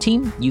production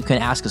team. You can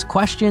ask us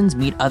questions,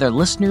 meet other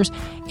listeners,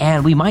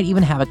 and we might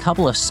even have a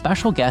couple of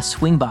special guests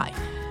swing by.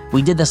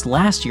 We did this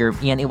last year,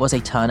 and it was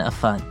a ton of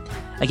fun.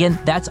 Again,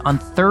 that's on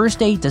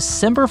Thursday,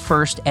 December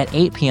 1st at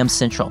 8 p.m.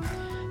 Central.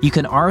 You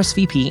can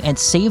RSVP and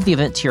save the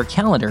event to your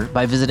calendar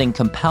by visiting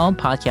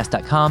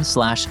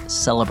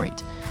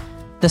compelledpodcast.com/celebrate.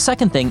 The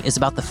second thing is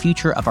about the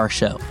future of our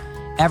show.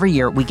 Every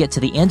year, we get to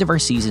the end of our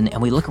season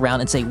and we look around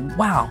and say,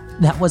 wow,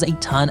 that was a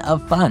ton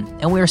of fun.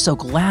 And we are so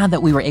glad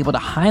that we were able to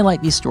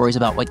highlight these stories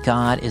about what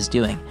God is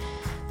doing.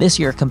 This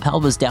year,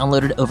 Compelled was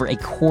downloaded over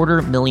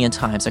 250,000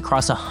 times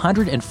across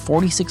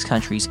 146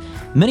 countries,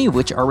 many of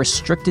which are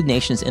restricted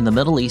nations in the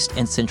Middle East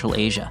and Central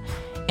Asia.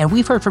 And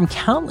we've heard from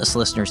countless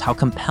listeners how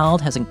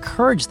Compelled has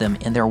encouraged them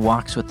in their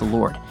walks with the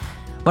Lord.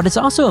 But it's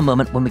also a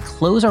moment when we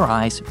close our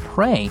eyes,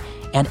 pray,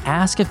 and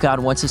ask if God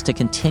wants us to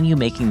continue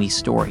making these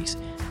stories.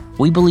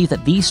 We believe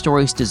that these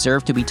stories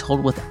deserve to be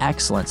told with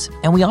excellence,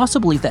 and we also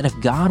believe that if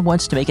God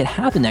wants to make it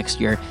happen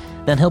next year,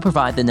 then He'll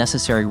provide the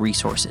necessary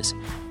resources.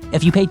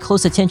 If you paid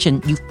close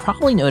attention, you've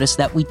probably noticed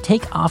that we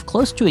take off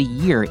close to a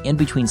year in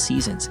between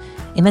seasons,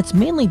 and that's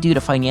mainly due to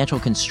financial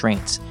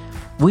constraints.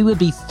 We would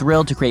be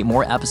thrilled to create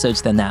more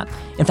episodes than that.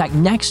 In fact,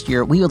 next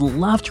year, we would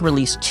love to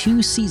release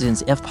 2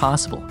 seasons if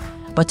possible.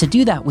 But to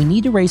do that, we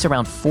need to raise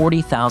around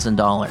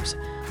 $40,000.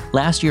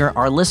 Last year,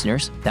 our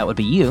listeners, that would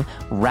be you,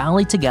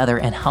 rallied together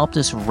and helped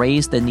us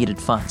raise the needed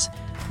funds.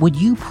 Would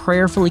you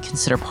prayerfully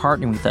consider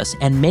partnering with us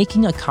and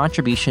making a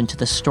contribution to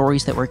the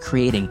stories that we're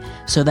creating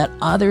so that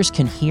others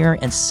can hear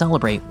and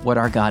celebrate what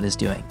our God is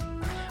doing?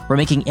 We're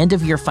making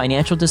end-of-year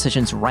financial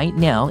decisions right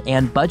now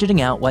and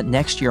budgeting out what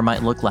next year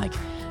might look like.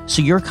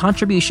 So your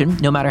contribution,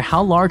 no matter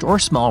how large or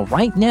small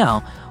right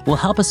now, will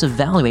help us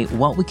evaluate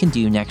what we can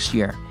do next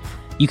year.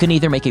 You can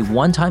either make a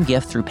one-time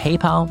gift through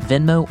PayPal,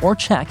 Venmo, or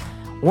check,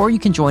 or you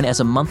can join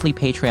as a monthly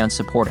Patreon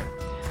supporter.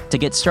 To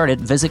get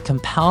started, visit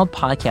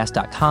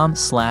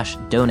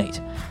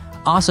compelledpodcast.com/donate.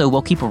 Also,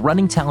 we'll keep a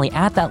running tally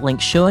at that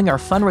link showing our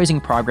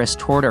fundraising progress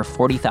toward our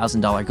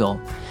 $40,000 goal.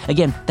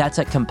 Again, that's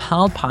at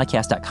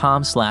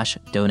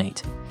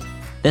compelledpodcast.com/donate.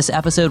 This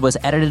episode was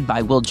edited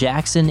by Will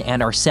Jackson,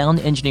 and our sound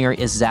engineer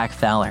is Zach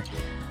Fowler.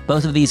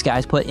 Both of these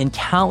guys put in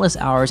countless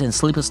hours and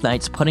sleepless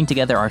nights putting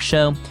together our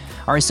show.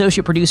 Our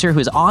associate producer, who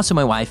is also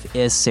my wife,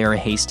 is Sarah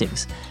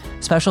Hastings.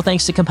 Special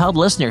thanks to Compelled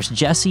listeners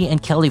Jesse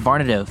and Kelly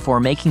Varnado for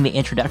making the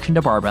introduction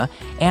to Barbara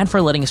and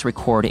for letting us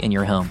record in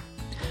your home.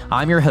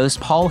 I'm your host,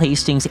 Paul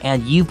Hastings,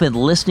 and you've been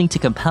listening to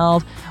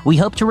Compelled. We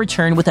hope to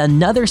return with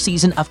another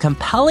season of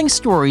compelling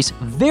stories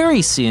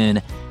very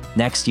soon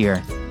next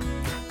year.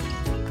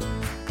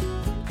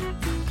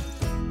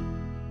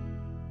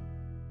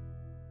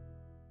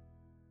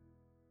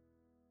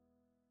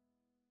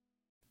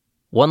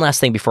 One last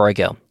thing before I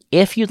go.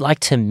 If you'd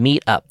like to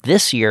meet up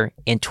this year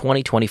in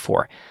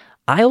 2024,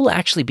 I will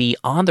actually be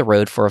on the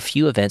road for a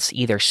few events,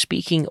 either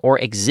speaking or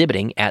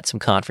exhibiting at some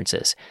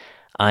conferences.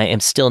 I am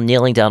still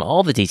nailing down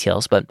all the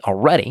details, but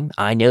already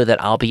I know that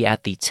I'll be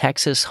at the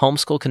Texas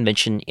Homeschool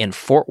Convention in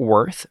Fort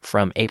Worth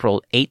from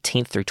April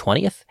 18th through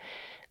 20th,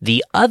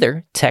 the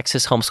other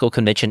Texas Homeschool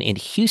Convention in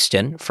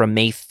Houston from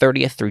May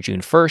 30th through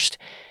June 1st,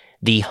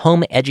 the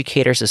Home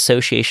Educators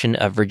Association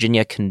of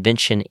Virginia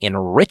Convention in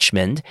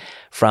Richmond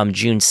from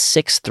June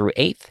 6th through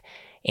 8th,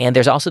 and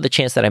there's also the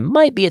chance that I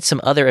might be at some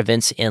other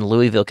events in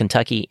Louisville,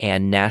 Kentucky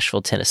and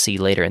Nashville, Tennessee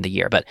later in the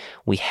year, but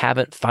we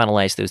haven't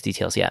finalized those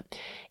details yet.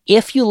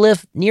 If you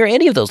live near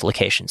any of those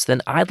locations,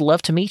 then I'd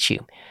love to meet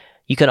you.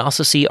 You can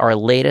also see our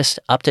latest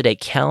up-to-date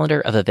calendar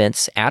of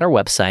events at our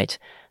website,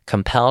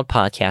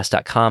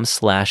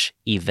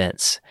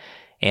 compelledpodcast.com/events.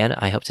 And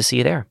I hope to see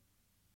you there.